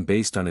coin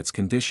based on its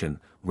condition,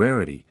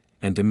 rarity,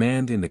 and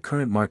demand in the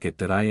current market.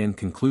 In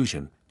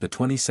conclusion, the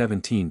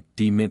 2017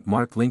 D-mint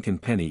Mark Lincoln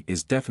penny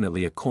is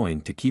definitely a coin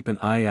to keep an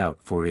eye out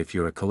for if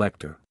you're a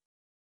collector.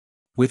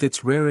 With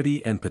its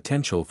rarity and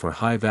potential for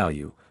high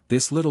value,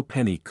 this little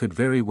penny could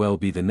very well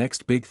be the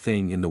next big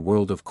thing in the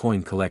world of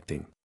coin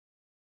collecting.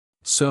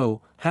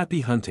 So, happy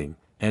hunting,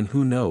 and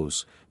who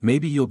knows,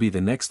 maybe you'll be the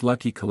next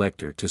lucky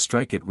collector to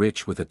strike it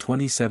rich with a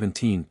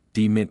 2017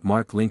 D-mint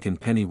Mark Lincoln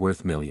penny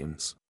worth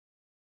millions.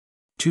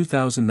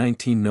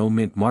 2019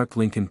 no-mint Mark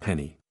Lincoln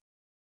penny.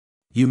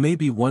 You may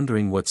be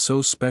wondering what's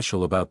so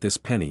special about this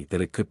penny that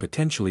it could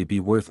potentially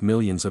be worth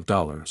millions of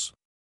dollars.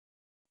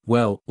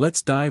 Well,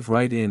 let's dive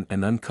right in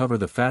and uncover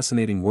the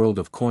fascinating world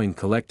of coin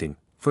collecting.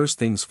 First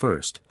things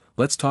first,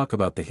 let's talk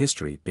about the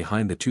history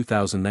behind the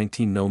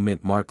 2019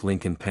 no-mint mark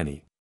Lincoln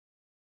penny.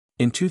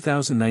 In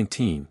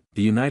 2019,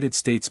 the United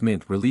States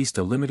Mint released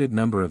a limited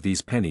number of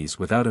these pennies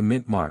without a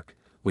mint mark,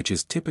 which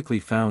is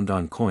typically found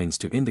on coins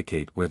to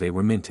indicate where they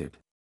were minted.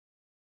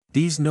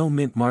 These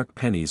no-mint mark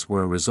pennies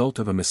were a result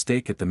of a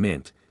mistake at the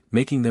mint,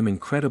 making them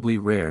incredibly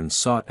rare and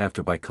sought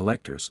after by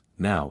collectors.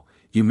 Now,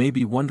 you may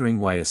be wondering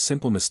why a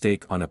simple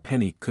mistake on a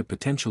penny could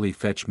potentially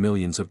fetch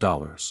millions of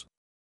dollars.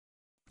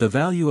 The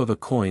value of a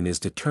coin is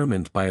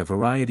determined by a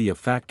variety of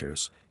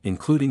factors,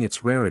 including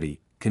its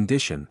rarity,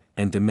 condition,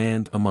 and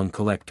demand among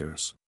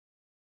collectors.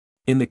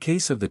 In the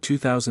case of the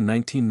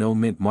 2019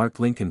 no-mint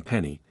mark Lincoln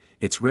penny,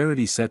 its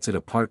rarity sets it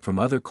apart from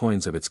other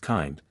coins of its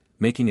kind,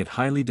 making it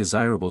highly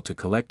desirable to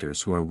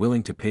collectors who are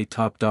willing to pay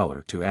top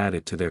dollar to add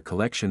it to their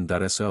collection.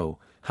 So,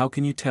 how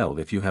can you tell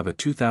if you have a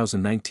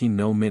 2019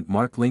 no-mint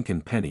mark Lincoln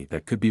penny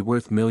that could be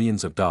worth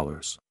millions of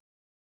dollars?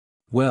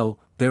 Well,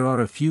 there are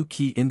a few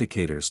key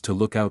indicators to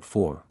look out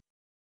for.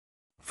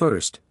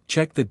 First,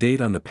 check the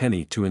date on the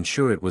penny to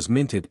ensure it was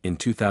minted in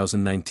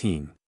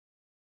 2019.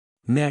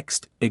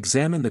 Next,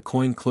 examine the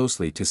coin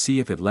closely to see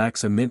if it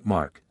lacks a mint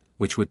mark,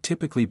 which would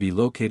typically be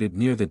located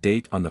near the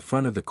date on the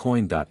front of the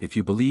coin. If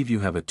you believe you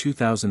have a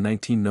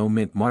 2019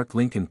 no-mint mark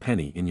Lincoln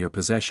penny in your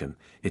possession,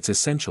 it's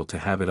essential to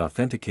have it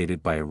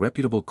authenticated by a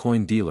reputable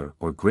coin dealer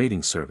or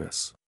grading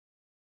service.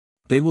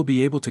 They will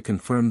be able to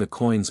confirm the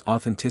coin's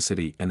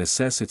authenticity and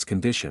assess its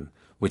condition,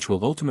 which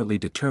will ultimately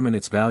determine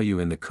its value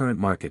in the current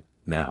market.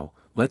 Now,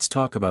 let's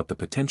talk about the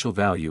potential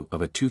value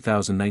of a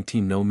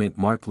 2019 no-mint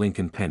mark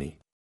Lincoln penny.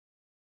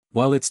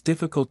 While it's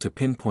difficult to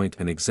pinpoint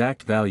an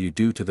exact value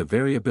due to the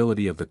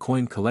variability of the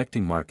coin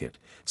collecting market,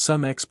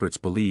 some experts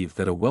believe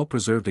that a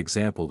well-preserved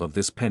example of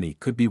this penny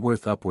could be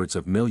worth upwards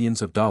of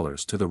millions of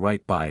dollars to the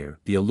right buyer.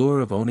 The allure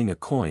of owning a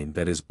coin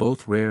that is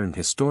both rare and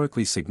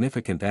historically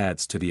significant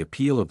adds to the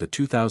appeal of the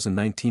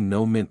 2019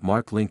 no-mint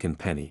mark Lincoln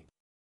penny.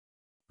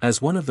 As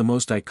one of the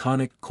most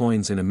iconic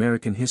coins in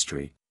American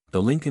history,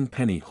 the Lincoln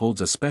penny holds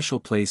a special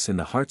place in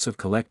the hearts of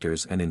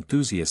collectors and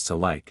enthusiasts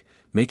alike,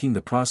 making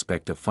the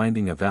prospect of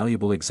finding a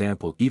valuable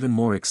example even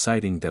more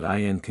exciting.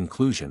 In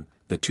conclusion,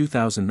 the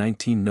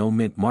 2019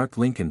 no-mint mark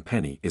Lincoln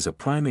penny is a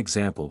prime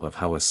example of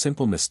how a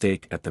simple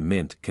mistake at the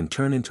mint can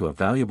turn into a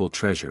valuable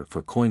treasure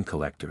for coin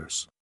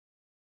collectors.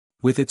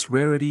 With its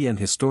rarity and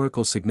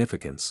historical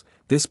significance,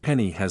 this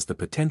penny has the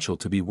potential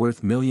to be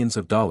worth millions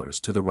of dollars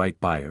to the right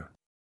buyer.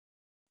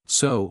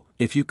 So,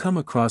 if you come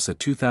across a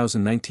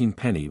 2019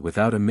 penny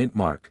without a mint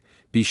mark,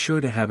 be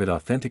sure to have it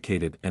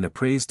authenticated and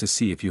appraised to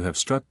see if you have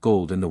struck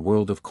gold in the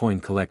world of coin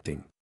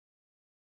collecting.